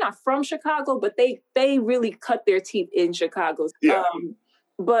they're not from Chicago, but they really cut their teeth in Chicago. Yeah.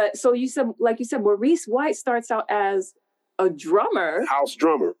 But so like you said, Maurice White starts out as a drummer. House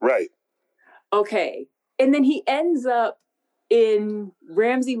drummer, right. Okay. And then he ends up in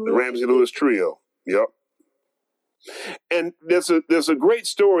Ramsey Lewis Trio. Yep. And there's a great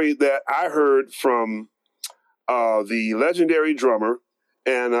story that I heard from the legendary drummer,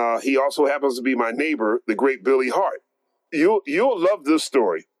 and he also happens to be my neighbor, the great Billy Hart. You'll love this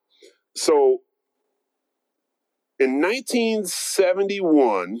story. So in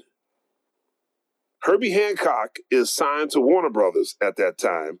 1971, Herbie Hancock is signed to Warner Brothers at that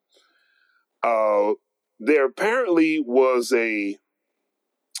time. There apparently was a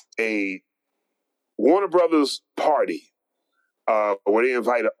Warner Brothers party where they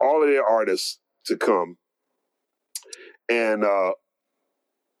invited all of their artists to come. And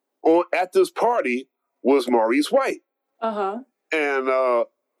at this party was Maurice White. Uh-huh. And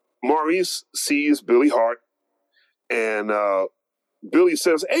Maurice sees Billy Hart, and Billy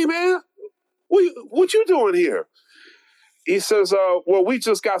says, "Hey, man, what you doing here?" He says, well, we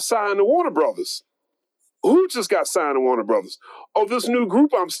just got signed to Warner Brothers. Who just got signed to Warner Brothers? Oh, this new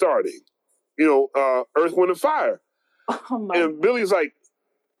group I'm starting, Earth, Wind, and Fire. Oh, my. And Billy's like,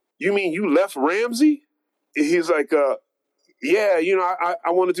 "You mean you left Ramsey?" He's like, yeah, I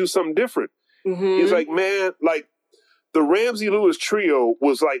want to do something different. Mm-hmm. He's like, man, like, the Ramsey Lewis Trio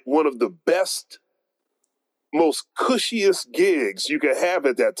was like one of the best, most cushiest gigs you could have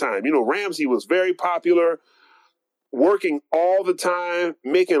at that time. Ramsey was very popular, working all the time,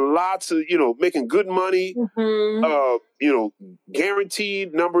 making lots of, making good money,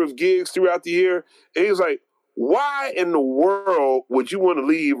 guaranteed number of gigs throughout the year. And he was like, why in the world would you want to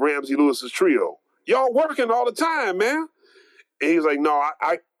leave Ramsey Lewis's Trio? Y'all working all the time, man. And he's like, no,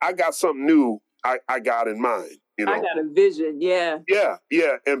 I got something new I got in mind. I got a vision, yeah. Yeah.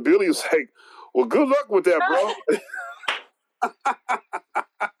 And Billy was like, well, good luck with that, bro.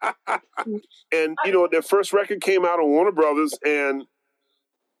 And, their first record came out on Warner Brothers, and,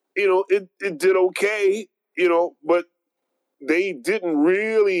 it did okay, but they didn't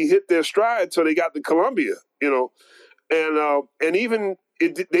really hit their stride until they got to Columbia, and even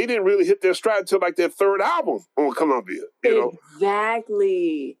they didn't really hit their stride until like their third album on Columbia,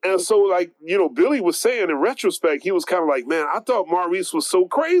 Exactly. And so, Billy was saying in retrospect, he was kind of like, man, I thought Maurice was so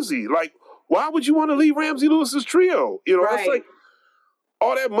crazy. Like, Why would you want to leave Ramsey Lewis's trio? You know, it's Right. like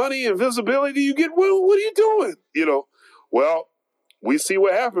all that money and visibility you get. What are you doing? You know, well, we see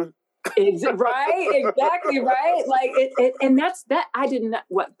what happened. Right, exactly, right. Like and that's that. I did not.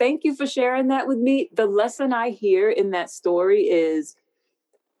 What? Thank you for sharing that with me. The lesson I hear in that story is,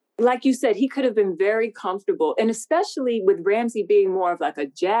 like you said, he could have been very comfortable, and especially with Ramsey being more of like a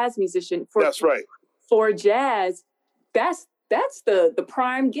jazz musician. That's right. For jazz, that's the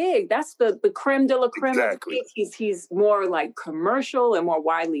prime gig. That's the creme de la creme. Exactly. Of gigs. He's more like commercial and more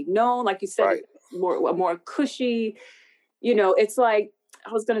widely known. Like you said, Right. more cushy. You know, it's like,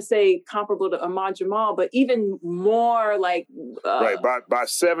 I was going to say comparable to Ahmad Jamal, but even more like... right. By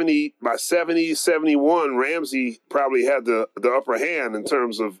 71, Ramsey probably had the upper hand in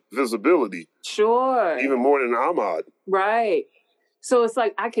terms of visibility. Sure. Even more than Ahmad. Right. So it's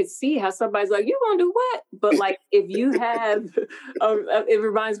like, I could see how somebody's like, you gonna do what? But like, if you have... it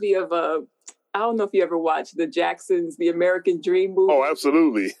reminds me of... I don't know if you ever watched the Jacksons, the American Dream movie. Oh,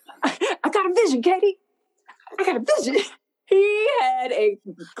 absolutely. I got a vision, Katie. I got a vision. He had a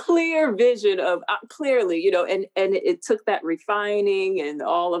clear vision of clearly, you know, and it took that refining and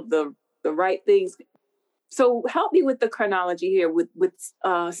all of the right things. So help me with the chronology here with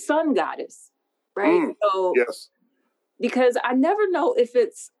Sun Goddess, right? So yes, because I never know if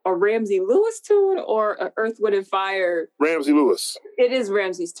it's a Ramsey Lewis tune or an Earth, Wind and Fire. Ramsey Lewis. It is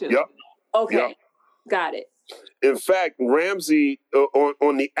Ramsey's tune. Yep. Okay, yep. Got it. In fact, Ramsey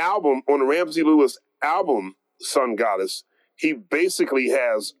on the Ramsey Lewis album, Sun Goddess, he basically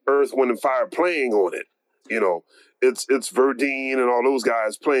has Earth, Wind, and Fire playing on it. You know, it's Verdine and all those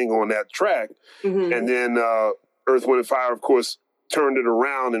guys playing on that track. Mm-hmm. And then Earth, Wind, and Fire, of course, turned it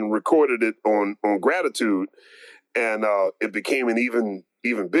around and recorded it on Gratitude. And it became an even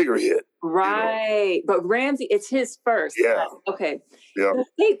bigger hit. Right. You know? But Ramsey, it's his first. Yeah. Okay. Yeah.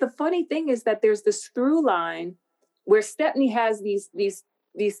 The funny thing is that there's this through line where Stepney has these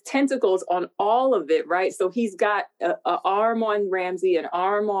tentacles on all of it, right? So he's got an arm on Ramsey, an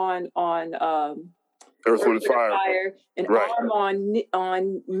arm on Earth, Wind, and Fire, an arm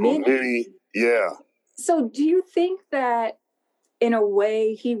on Minnie. Yeah. So do you think that in a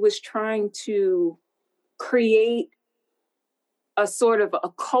way he was trying to create a sort of a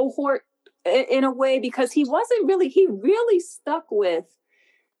cohort in a way, because he really stuck with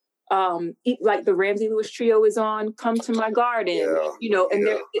like the Ramsey Lewis trio is on Come to My Garden, you know, and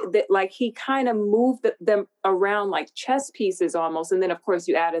they're like he kind of moved them around like chess pieces almost. And then, of course,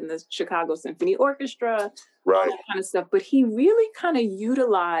 you add in the Chicago Symphony Orchestra, all that kind of stuff. But he really kind of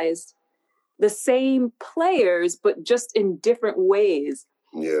utilized the same players, but just in different ways,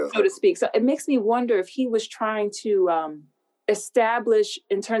 so to speak. So it makes me wonder if he was trying to establish,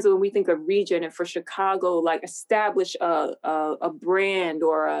 in terms of when we think of region, and for Chicago, like establish a brand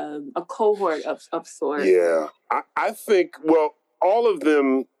or a cohort of sorts. Yeah, I think, well, all of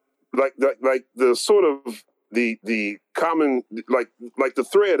them, like the sort of the common, like the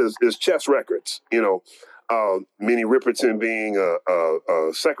thread is chess records, you know, Minnie Riperton being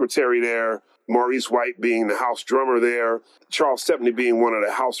a secretary there, Maurice White being the house drummer there, Charles Stepney being one of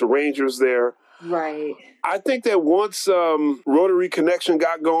the house arrangers there. Right. I think that once Rotary Connection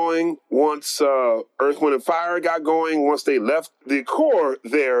got going, once Earth, Wind, and Fire got going, once they left, the core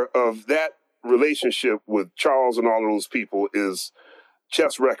there of that relationship with Charles and all of those people is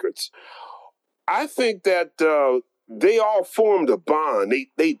Chess Records. I think that they all formed a bond.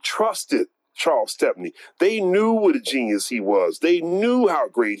 They trusted Charles Stepney. They knew what a genius he was. They knew how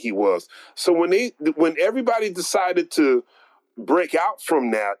great he was. So when everybody decided to break out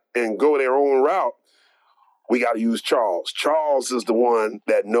from that and go their own route, we got to use Charles. Charles is the one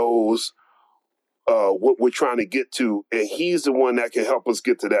that knows what we're trying to get to, and he's the one that can help us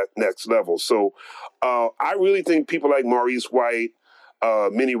get to that next level. So I really think people like Maurice White,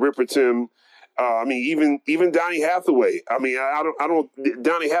 Minnie Riperton, I mean, even Donny Hathaway. I mean, I don't.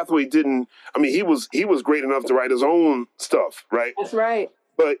 Donny Hathaway didn't. I mean, he was great enough to write his own stuff, right? That's right.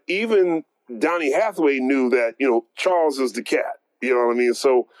 But even Donny Hathaway knew that, you know, Charles is the cat. You know what I mean?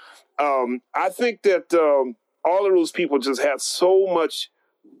 So I think that all of those people just had so much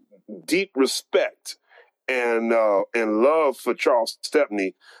deep respect and love for Charles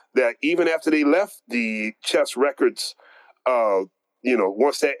Stepney that even after they left the Chess Records, you know,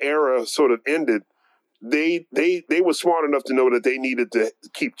 once that era sort of ended, they were smart enough to know that they needed to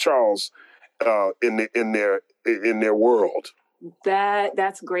keep Charles in their world.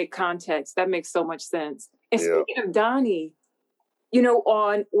 That's great context. That makes so much sense. And speaking of Donny, you know,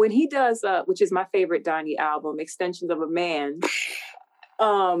 when he does, which is my favorite Donny album, Extensions of a Man,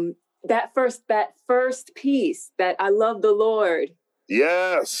 that first piece, that I Love the Lord.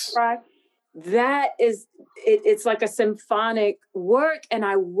 Yes. Right. that is, it's like a symphonic work. And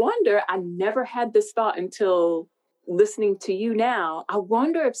I wonder, I never had this thought until listening to you now. I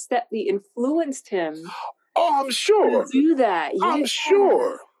wonder if Stepney influenced him. Oh, I'm sure. To do that. Yeah. I'm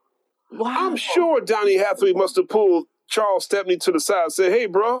sure. Wow. I'm sure Donny Hathaway must have pulled Charles Stepney to the side and said, "Hey,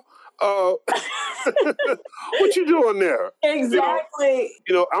 bro, what you doing there?" Exactly.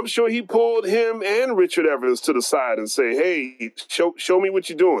 I'm sure he pulled him and Richard Evans to the side and say, "Hey, show me what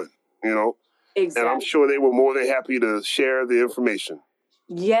you're doing." Exactly. And I'm sure they were more than happy to share the information.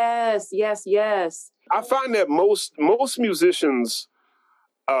 Yes. I find that most musicians,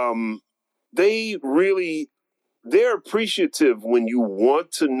 they're appreciative when you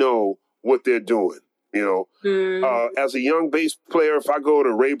want to know what they're doing. As a young bass player, if I go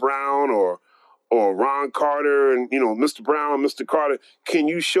to Ray Brown or Ron Carter and, Mr. Brown, Mr. Carter, can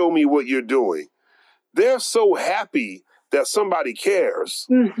you show me what you're doing? They're so happy that somebody cares.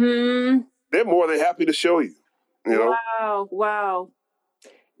 Mm-hmm. They're more than happy to show you. Wow.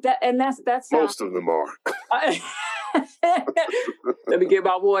 That's most of them are. Let me get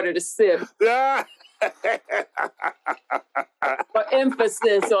my water to sip. For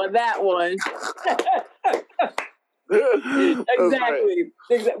emphasis on that one. Exactly.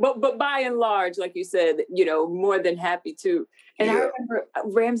 But by and large, like you said, more than happy to. And I remember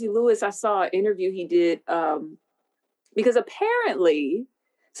Ramsey Lewis, I saw an interview he did, because apparently,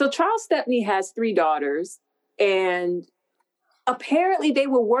 so Charles Stepney has 3 daughters, and apparently they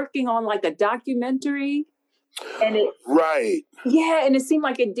were working on like a documentary, and and it seemed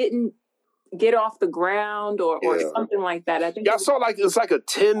like it didn't get off the ground or something like that. I think I saw it's like a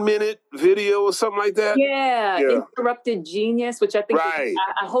 10-minute video or something like that. Yeah. Interrupted Genius, which I think I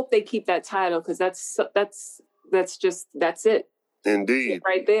hope they keep that title, because that's it. Indeed.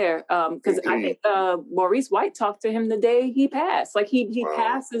 Right there. Because I think Maurice White talked to him the day he passed. Like he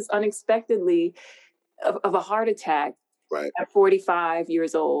passes unexpectedly of a heart attack at 45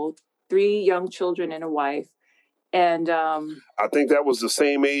 years old, 3 young children and a wife. And I think that was the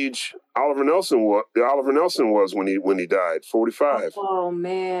same age Oliver Nelson was when he died, 45. Oh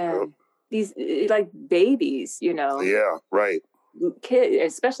man. These like babies, Yeah, right. Kid,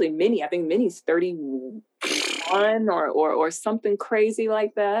 especially Minnie. I think Minnie's 31 or something crazy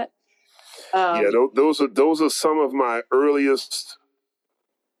like that. Those are some of my earliest,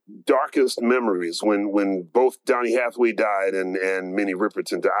 darkest memories when both Donny Hathaway died and Minnie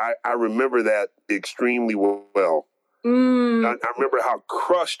Riperton died. I remember that extremely well. I remember how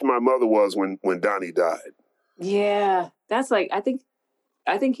crushed my mother was when Donny died. Yeah, that's like I think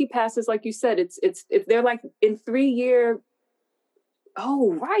he passes, like you said. It's they're like in 3-year.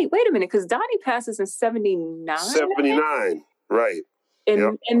 Oh right, wait a minute, because Donny passes in 79. 79, right?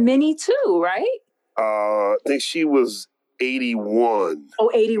 And Minnie too, right? I think she was 81.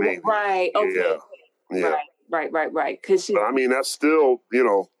 Oh, 81. Maybe. Right. Okay. Yeah. Right. Because she. I mean, that's still,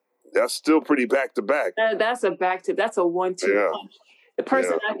 that's still pretty back to back. That's a 1-2 punch. The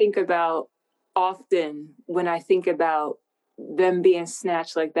person I think about often when I think about them being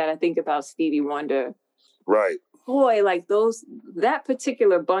snatched like that, I think about Stevie Wonder. Right. Boy, like that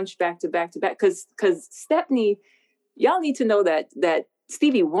particular bunch back to back, because Stepney, y'all need to know that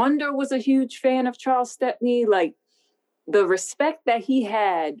Stevie Wonder was a huge fan of Charles Stepney. Like the respect that he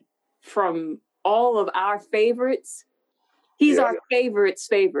had from all of our favorites, he's our favorite's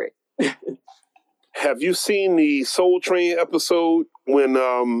favorite. Have you seen the Soul Train episode when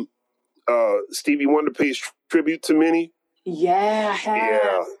Stevie Wonder pays tribute to Minnie? Yeah.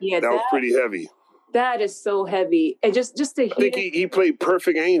 That was pretty heavy. That is so heavy. And just to hear... I think he played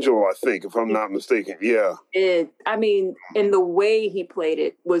Perfect Angel, I think, if I'm not mistaken. Yeah. I mean, and the way he played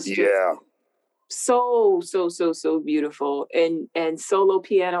it was just so beautiful. And solo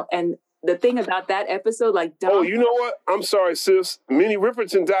piano. And the thing about that episode, like... Oh, you know what? I'm sorry, sis. Minnie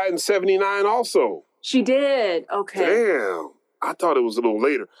Riperton died in 79 also. She did? Okay. Damn. I thought it was a little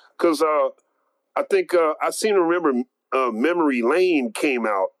later. Because I think I seem to remember Memory Lane came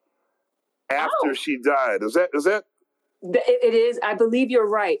out after she died. Is that? It is. I believe you're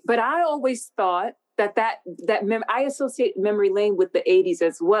right. But I always thought I associate Memory Lane with the 80s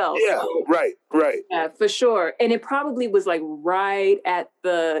as well. Yeah, so, right. Yeah, for sure. And it probably was like right at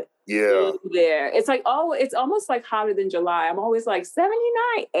the end there. It's like, it's almost like Hotter Than July. I'm always like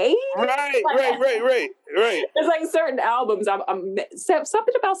 79, 80? Right. It's like certain albums, I'm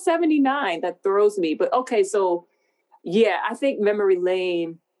something about 79 that throws me. But okay, so yeah, I think Memory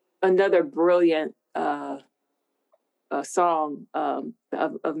Lane, another brilliant song of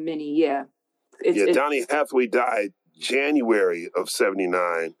Minnie. Yeah. Donny Hathaway died January of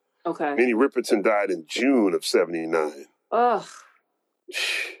 79. Okay. Minnie Riperton died in June of 79. Ugh.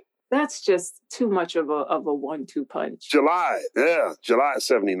 That's just too much of a 1-2 punch. July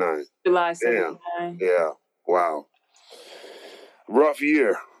 79. July 79. Yeah. Wow. Rough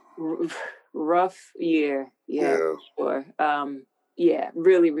year. Rough year. Yeah, sure.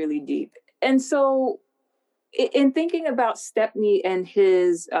 Really, really deep. And so in thinking about Stepney and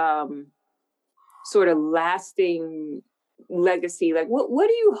his sort of lasting legacy, like what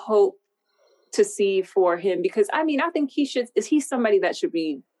do you hope to see for him? Because I mean, I think he's somebody that should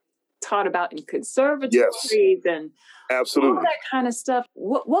be taught about in conservatories and absolutely all that kind of stuff.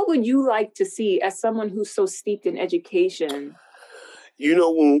 What would you like to see as someone who's so steeped in education? You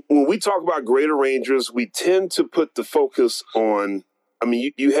know, when we talk about great arrangers, we tend to put the focus on, I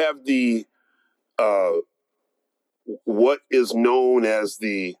mean, you have the, what is known as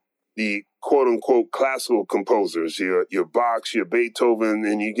the quote unquote classical composers, your Bachs, your Beethoven,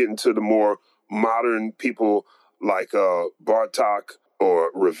 and you get into the more modern people like Bartok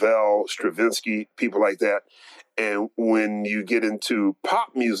or Ravel, Stravinsky, people like that. And when you get into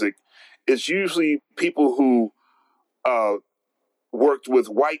pop music, it's usually people who worked with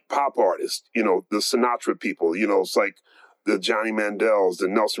white pop artists, you know, the Sinatra people, you know, it's like the Johnny Mandels, the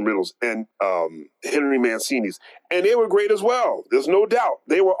Nelson Riddles, and Henry Mancini's. And they were great as well. There's no doubt.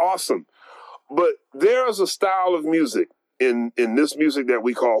 They were awesome. But there is a style of music in this music that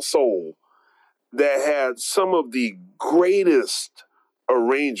we call soul that had some of the greatest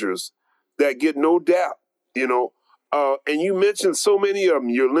arrangers that get no doubt, you know. And you mentioned so many of them,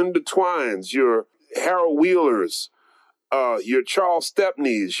 your Linda Twines, your Harold Wheelers, your Charles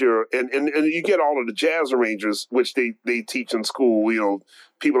Stepneys, and you get all of the jazz arrangers, which they teach in school, you know,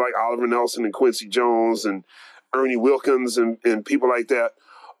 people like Oliver Nelson and Quincy Jones and Ernie Wilkins and people like that.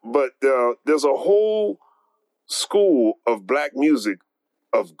 But there's a whole school of black music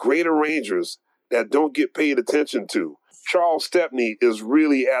of great arrangers that don't get paid attention to. Charles Stepney is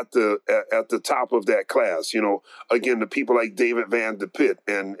really at the top of that class. You know, again, the people like David Van de Pitt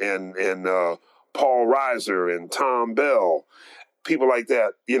and Paul Reiser and Tom Bell, people like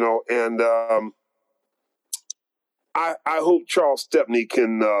that. You know, and I hope Charles Stepney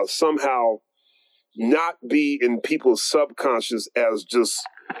can somehow not be in people's subconscious as just,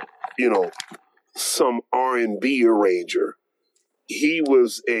 you know, some R&B arranger. He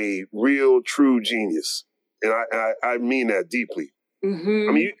was a real, true genius. And I mean that deeply. Mm-hmm.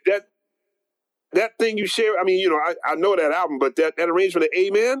 I mean, that thing you share, I mean, you know, I know that album, but that arrangement of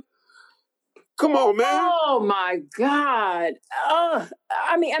Amen, come on, man. Oh, my God.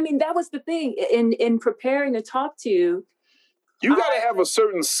 I mean, that was the thing. In preparing to talk to you, you got to have a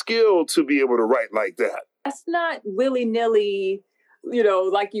certain skill to be able to write like that. That's not willy-nilly, you know,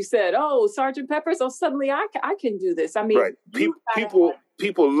 like you said, oh, Sgt. Pepper, so suddenly I can do this. I mean, right.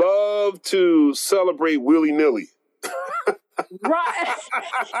 People love to celebrate willy-nilly. Right.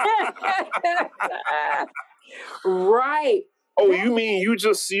 Right. Oh, you mean you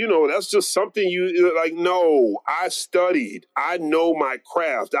just, you know, that's just something you like, no, I studied. I know my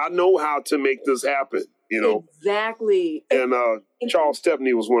craft. I know how to make this happen, you know. Exactly. And Charles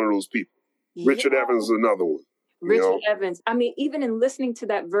Stepney was one of those people. Richard Evans is another one. Richard Evans. I mean, even in listening to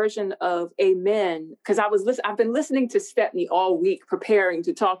that version of Amen, because I've been listening to Stepney all week, preparing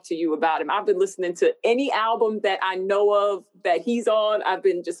to talk to you about him. I've been listening to any album that I know of that he's on. I've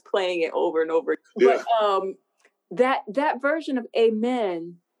been just playing it over and over. Yeah. But that version of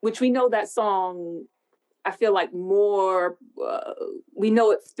Amen, which we know that song, I feel like more, we know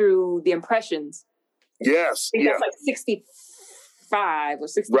it through the impressions. Yes. I think that's like 65 or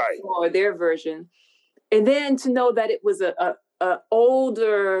 64, right. Their version. And then to know that it was a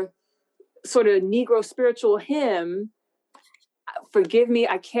older sort of Negro spiritual hymn, forgive me,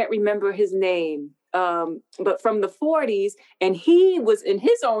 I can't remember his name, but from the 40s, and he was in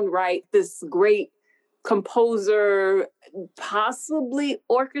his own right, this great composer, possibly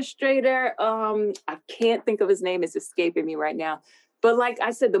orchestrator. I can't think of his name, it's escaping me right now. But like I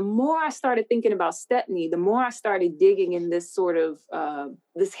said, the more I started thinking about Stepney, the more I started digging in this sort of,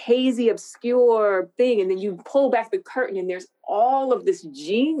 this hazy, obscure thing. And then you pull back the curtain and there's all of this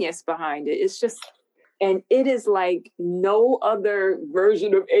genius behind it. It's just, and it is like no other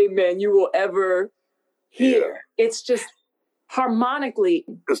version of Amen you will ever hear. Yeah. It's just harmonically.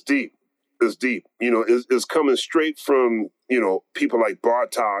 It's deep. It's deep. You know, it's coming straight from, you know, people like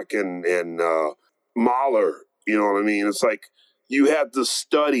Bartok and Mahler. You know what I mean? It's like, you have to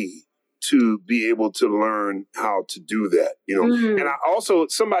study to be able to learn how to do that, you know. Mm-hmm. And I also,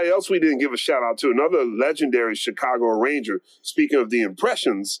 somebody else we didn't give a shout out to, another legendary Chicago arranger, speaking of the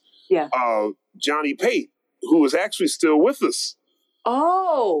impressions, Johnny Pate, who is actually still with us.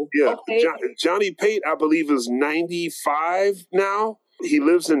 Oh, yeah. Okay. Johnny Pate, I believe, is 95 now. he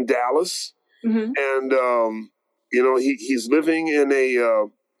lives in Dallas, and he's living in a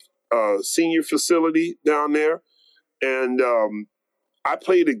senior facility down there. And I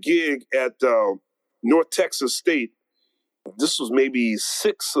played a gig at North Texas State. This was maybe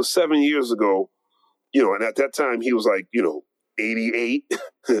 6 or 7 years ago, and at that time he was like, 88,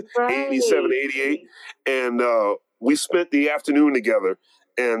 right. 87, 88. And we spent the afternoon together.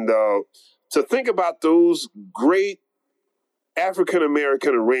 And to think about those great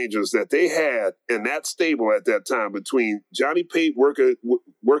African-American arrangers that they had in that stable at that time, between Johnny Pate working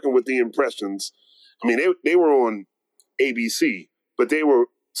with the Impressions. I mean, they were on ABC, but they were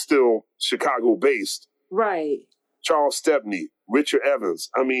still Chicago-based. Right. Charles Stepney, Richard Evans.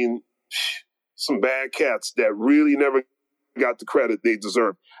 I mean, some bad cats that really never got the credit they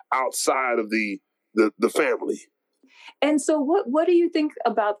deserve outside of the family. And so what do you think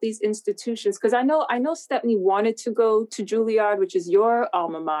about these institutions? Because I know Stepney wanted to go to Juilliard, which is your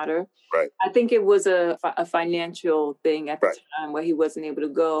alma mater. Right. I think it was a financial thing at the time where he wasn't able to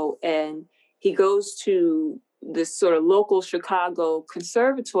go. And he goes to this sort of local Chicago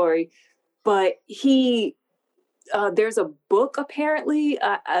conservatory, but there's a book apparently,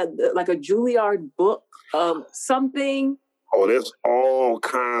 like a Juilliard book of something. Oh, there's all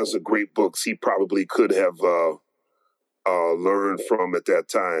kinds of great books he probably could have learned from at that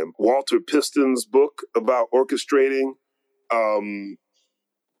time. Walter Piston's book about orchestrating.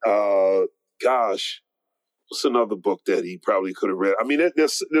 What's another book that he probably could have read? I mean,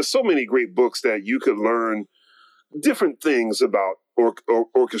 there's so many great books that you could learn different things about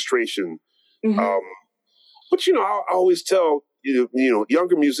orchestration. But I always tell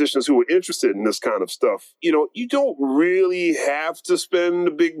younger musicians who are interested in this kind of stuff, you don't really have to spend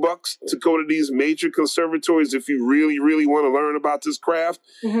the big bucks to go to these major conservatories if you really, really want to learn about this craft.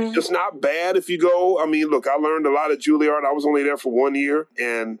 It's not bad if you go. I mean, look, I learned a lot at Juilliard. I was only there for 1 year,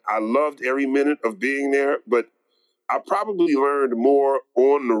 and I loved every minute of being there. But I probably learned more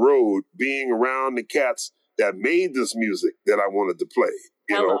on the road, being around the cats that made this music that I wanted to play.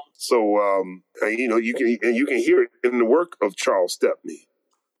 So you can hear it in the work of Charles Stepney.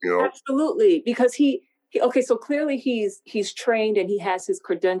 Absolutely, because so clearly he's trained and he has his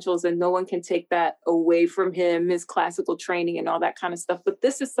credentials, and no one can take that away from him, his classical training and all that kind of stuff. But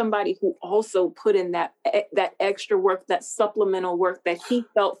this is somebody who also put in that extra work, that supplemental work that he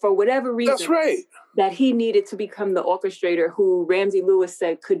felt for whatever reason. That's right. That he needed to become the orchestrator who Ramsey Lewis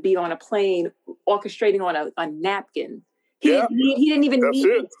said could be on a plane orchestrating on a napkin. He didn't even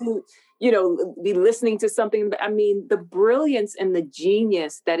need to, be listening to something. I mean, the brilliance and the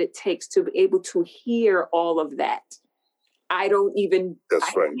genius that it takes to be able to hear all of that. I can't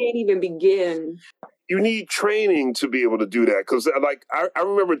even begin. You need training to be able to do that. Because I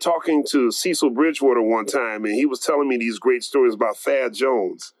remember talking to Cecil Bridgewater one time, and he was telling me these great stories about Thad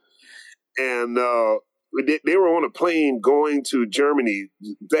Jones. And they were on a plane going to Germany.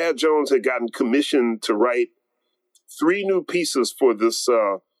 Thad Jones had gotten commissioned to write 3 new pieces for this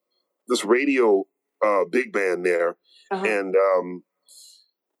radio big band there. And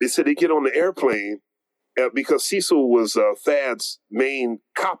they said they get on the airplane because Cecil was Thad's main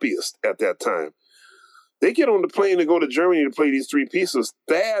copyist at that time. They get on the plane to go to Germany to play these 3 pieces.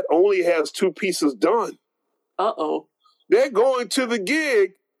 Thad only has 2 pieces done. Uh-oh. They're going to the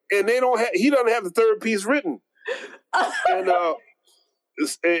gig and he doesn't have the 3rd piece written.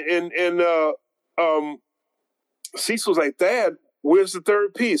 Cecil's like, Dad, where's the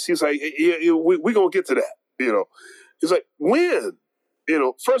 3rd piece? He's like, we're going to get to that, He's like, when?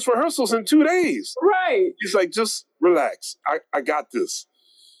 First rehearsal's in 2 days. Right. He's like, just relax. I got this.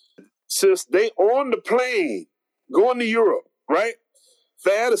 Sis, they on the plane going to Europe, right?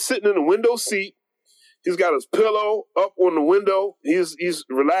 Thad is sitting in the window seat. He's got his pillow up on the window. He's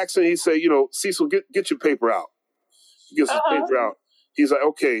relaxing. He say, Cecil, get your paper out. He gets his paper out. He's like,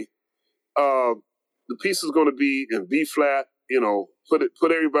 okay, the piece is going to be in B flat,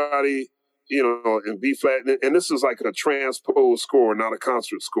 put everybody, in B flat. And this is like a transposed score, not a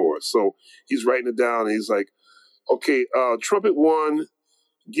concert score. So he's writing it down and he's like, okay, trumpet 1,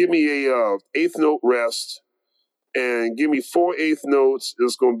 give me a 8th note rest and give me 4 8th notes.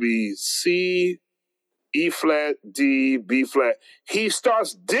 It's going to be C, E flat, D, B flat. He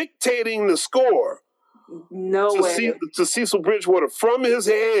starts dictating the score. No way. To Cecil Bridgewater from his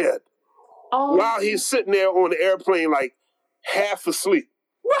head. While he's sitting there on the airplane, like half asleep.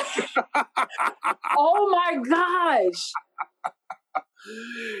 Oh my gosh.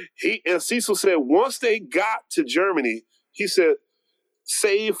 And Cecil said once they got to Germany, he said,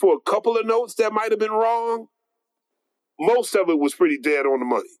 save for a couple of notes that might have been wrong, most of it was pretty dead on the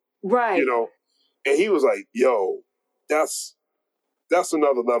money. Right. And he was like, yo, that's that's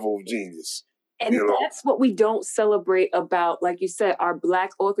another level of genius. And that's what we don't celebrate about, like you said, our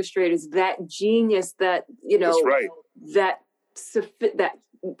Black orchestrators, that genius, that, That's right. that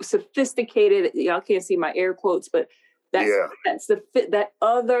sophisticated, y'all can't see my air quotes, but that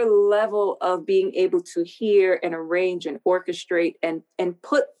other level of being able to hear and arrange and orchestrate and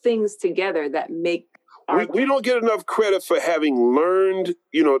put things together that make we don't get enough credit for having learned,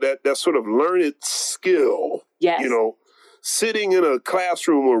 that sort of learned skill. Yes. Sitting in a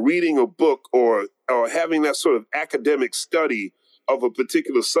classroom or reading a book or having that sort of academic study of a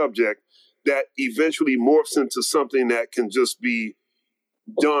particular subject that eventually morphs into something that can just be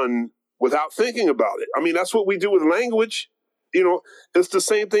done without thinking about it. I mean, that's what we do with language. It's the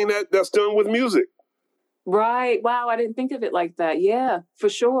same thing that's done with music. Right. Wow. I didn't think of it like that. Yeah, for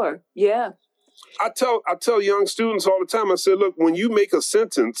sure. Yeah. I tell young students all the time, I said, look, when you make a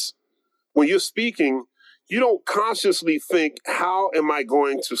sentence, when you're speaking, you don't consciously think, how am I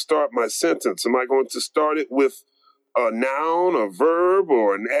going to start my sentence? Am I going to start it with a noun, a verb,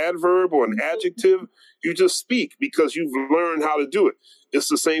 or an adverb, or an adjective? You just speak because you've learned how to do it. It's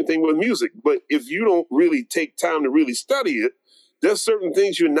the same thing with music. But if you don't really take time to really study it, there's certain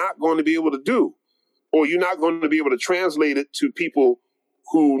things you're not going to be able to do, or you're not going to be able to translate it to people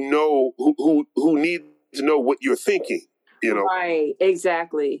who know, who need to know what you're thinking. Right,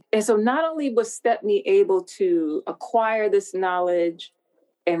 exactly. And so not only was Stepney able to acquire this knowledge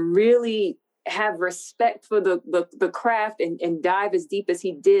and really have respect for the craft and dive as deep as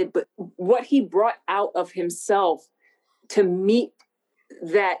he did, but what he brought out of himself to meet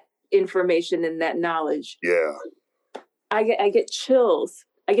that information and that knowledge. Yeah. I get chills.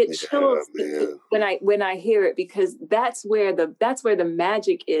 I get chills when I hear it, because that's where the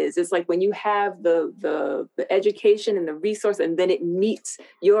magic is. It's like when you have the education and the resource, and then it meets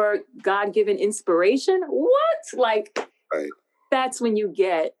your God-given inspiration. That's when you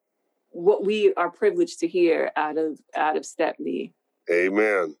get what we are privileged to hear out of Stepney.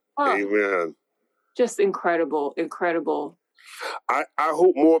 Amen. Amen. Just incredible. I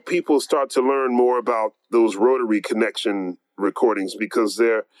hope more people start to learn more about those rotary connection recordings, because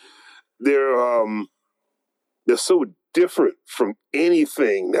they're so different from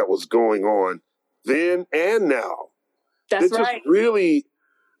anything that was going on then and now. They're just really,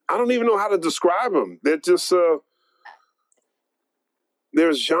 I don't even know how to describe them. They're just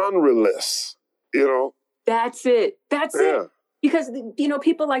they're genreless, That's it. It. Because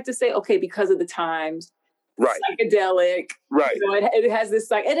people like to say, okay, because of the times. Right. Psychedelic. Right. It has this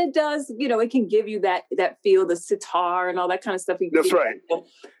and it does, it can give you that feel, the sitar and all that kind of stuff. That's right.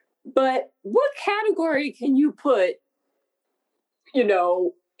 But what category can you put,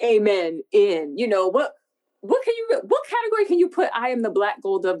 Amen in? What category can you put I Am the Black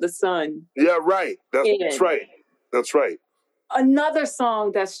Gold of the Sun? Yeah, right. That's right. That's right. Another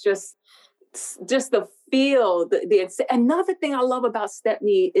song that's just the feel. Another thing I love about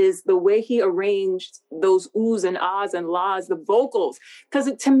Stepney is the way he arranged those oohs and ahs and lahs, the vocals. Because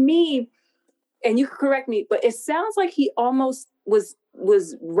to me, and you can correct me, but it sounds like he almost was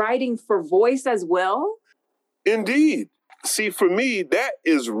writing for voice as well. Indeed. See, for me, that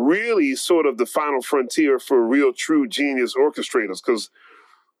is really sort of the final frontier for real, true genius orchestrators, because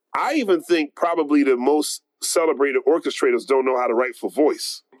I even think probably the most celebrated orchestrators don't know how to write for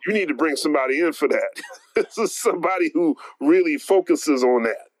voice. You need to bring somebody in for that. This is somebody who really focuses on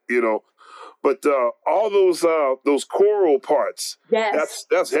that, But all those choral parts, yes,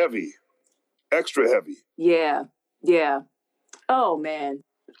 that's heavy, extra heavy. Yeah. Oh man,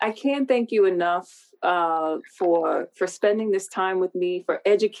 I can't thank you enough for spending this time with me, for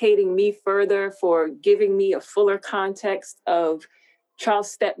educating me further, for giving me a fuller context of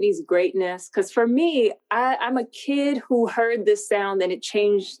Charles Stepney's greatness. Because for me, I'm a kid who heard this sound and it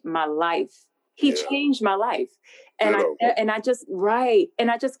changed my life. He changed my life. And I just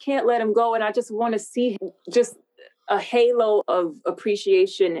can't let him go. And I just want to see just a halo of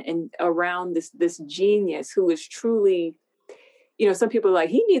appreciation and around this genius who is truly, some people are like,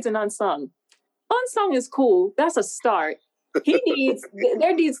 he needs an unsung. Unsung is cool. That's a start. There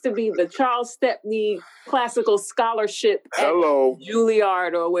needs to be the Charles Stepney Classical Scholarship at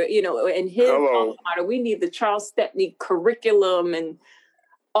Juilliard, or in his honor. We need the Charles Stepney curriculum and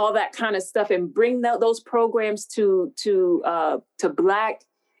all that kind of stuff, and bring those programs to Black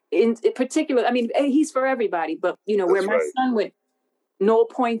in particular. I mean, he's for everybody, but where my son went, Noel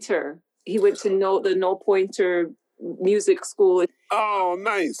Pointer, he went to the Noel Pointer Music School. Oh,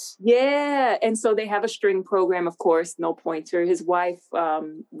 nice. Yeah. And so they have a string program, of course, Noel Pointer. His wife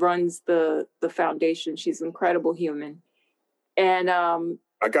runs the foundation. She's an incredible human. And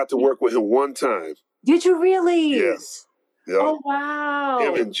I got to work with him one time. Did you really? Yes. Yep. Oh, wow.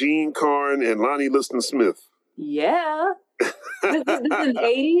 Him and Gene Carn and Lonnie Liston Smith. Yeah. This is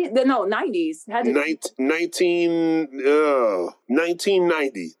the 80s? No, 90s.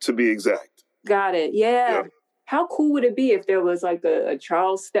 1990, to be exact. Got it. Yeah. How cool would it be if there was like a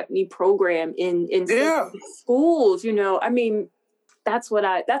Charles Stepney program in schools? You know, I mean, that's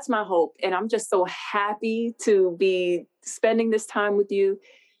my hope. And I'm just so happy to be spending this time with you,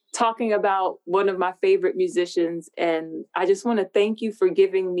 talking about one of my favorite musicians. And I just want to thank you for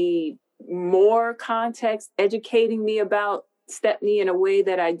giving me more context, educating me about Stepney in a way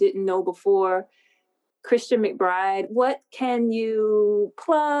that I didn't know before. Christian McBride, what can you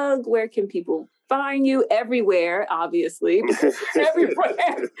plug? Where can people find you? Everywhere, obviously.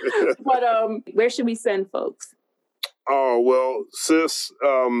 Everywhere. But where should we send folks? Oh, well, sis,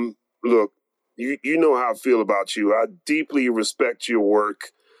 look, you know how I feel about you. I deeply respect your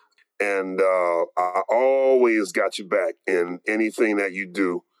work, and I always got your back in anything that you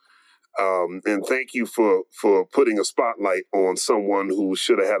do. And thank you for putting a spotlight on someone who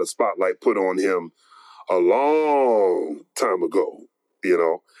should have had a spotlight put on him a long time ago, you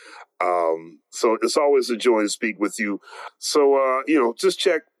know. So it's always a joy to speak with you. So, just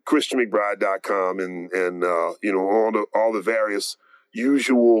check ChristianMcBride.com and all the various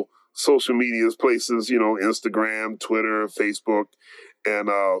usual social media places, Instagram, Twitter, Facebook, and,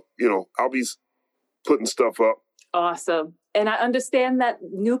 I'll be putting stuff up. Awesome. And I understand that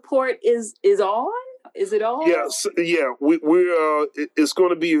Newport is on? Is it on? Yes, yeah. We're it's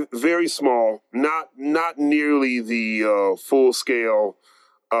going to be very small, not nearly the full scale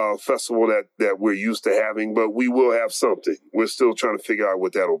festival that we're used to having, but we will have something. We're still trying to figure out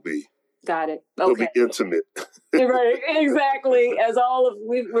what that'll be. Got it. Okay. It'll be intimate. Right, exactly. As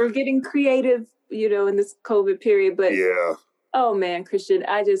we're getting creative, in this COVID period. But yeah. Oh man, Christian,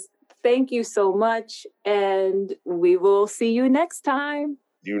 I just thank you so much, and we will see you next time.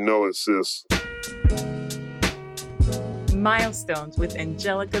 You know it, sis. Milestones with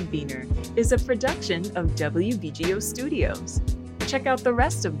Angelica Beener is a production of WBGO Studios. Check out the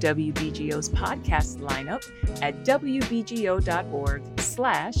rest of WBGO's podcast lineup at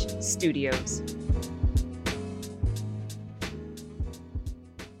wbgo.org/studios.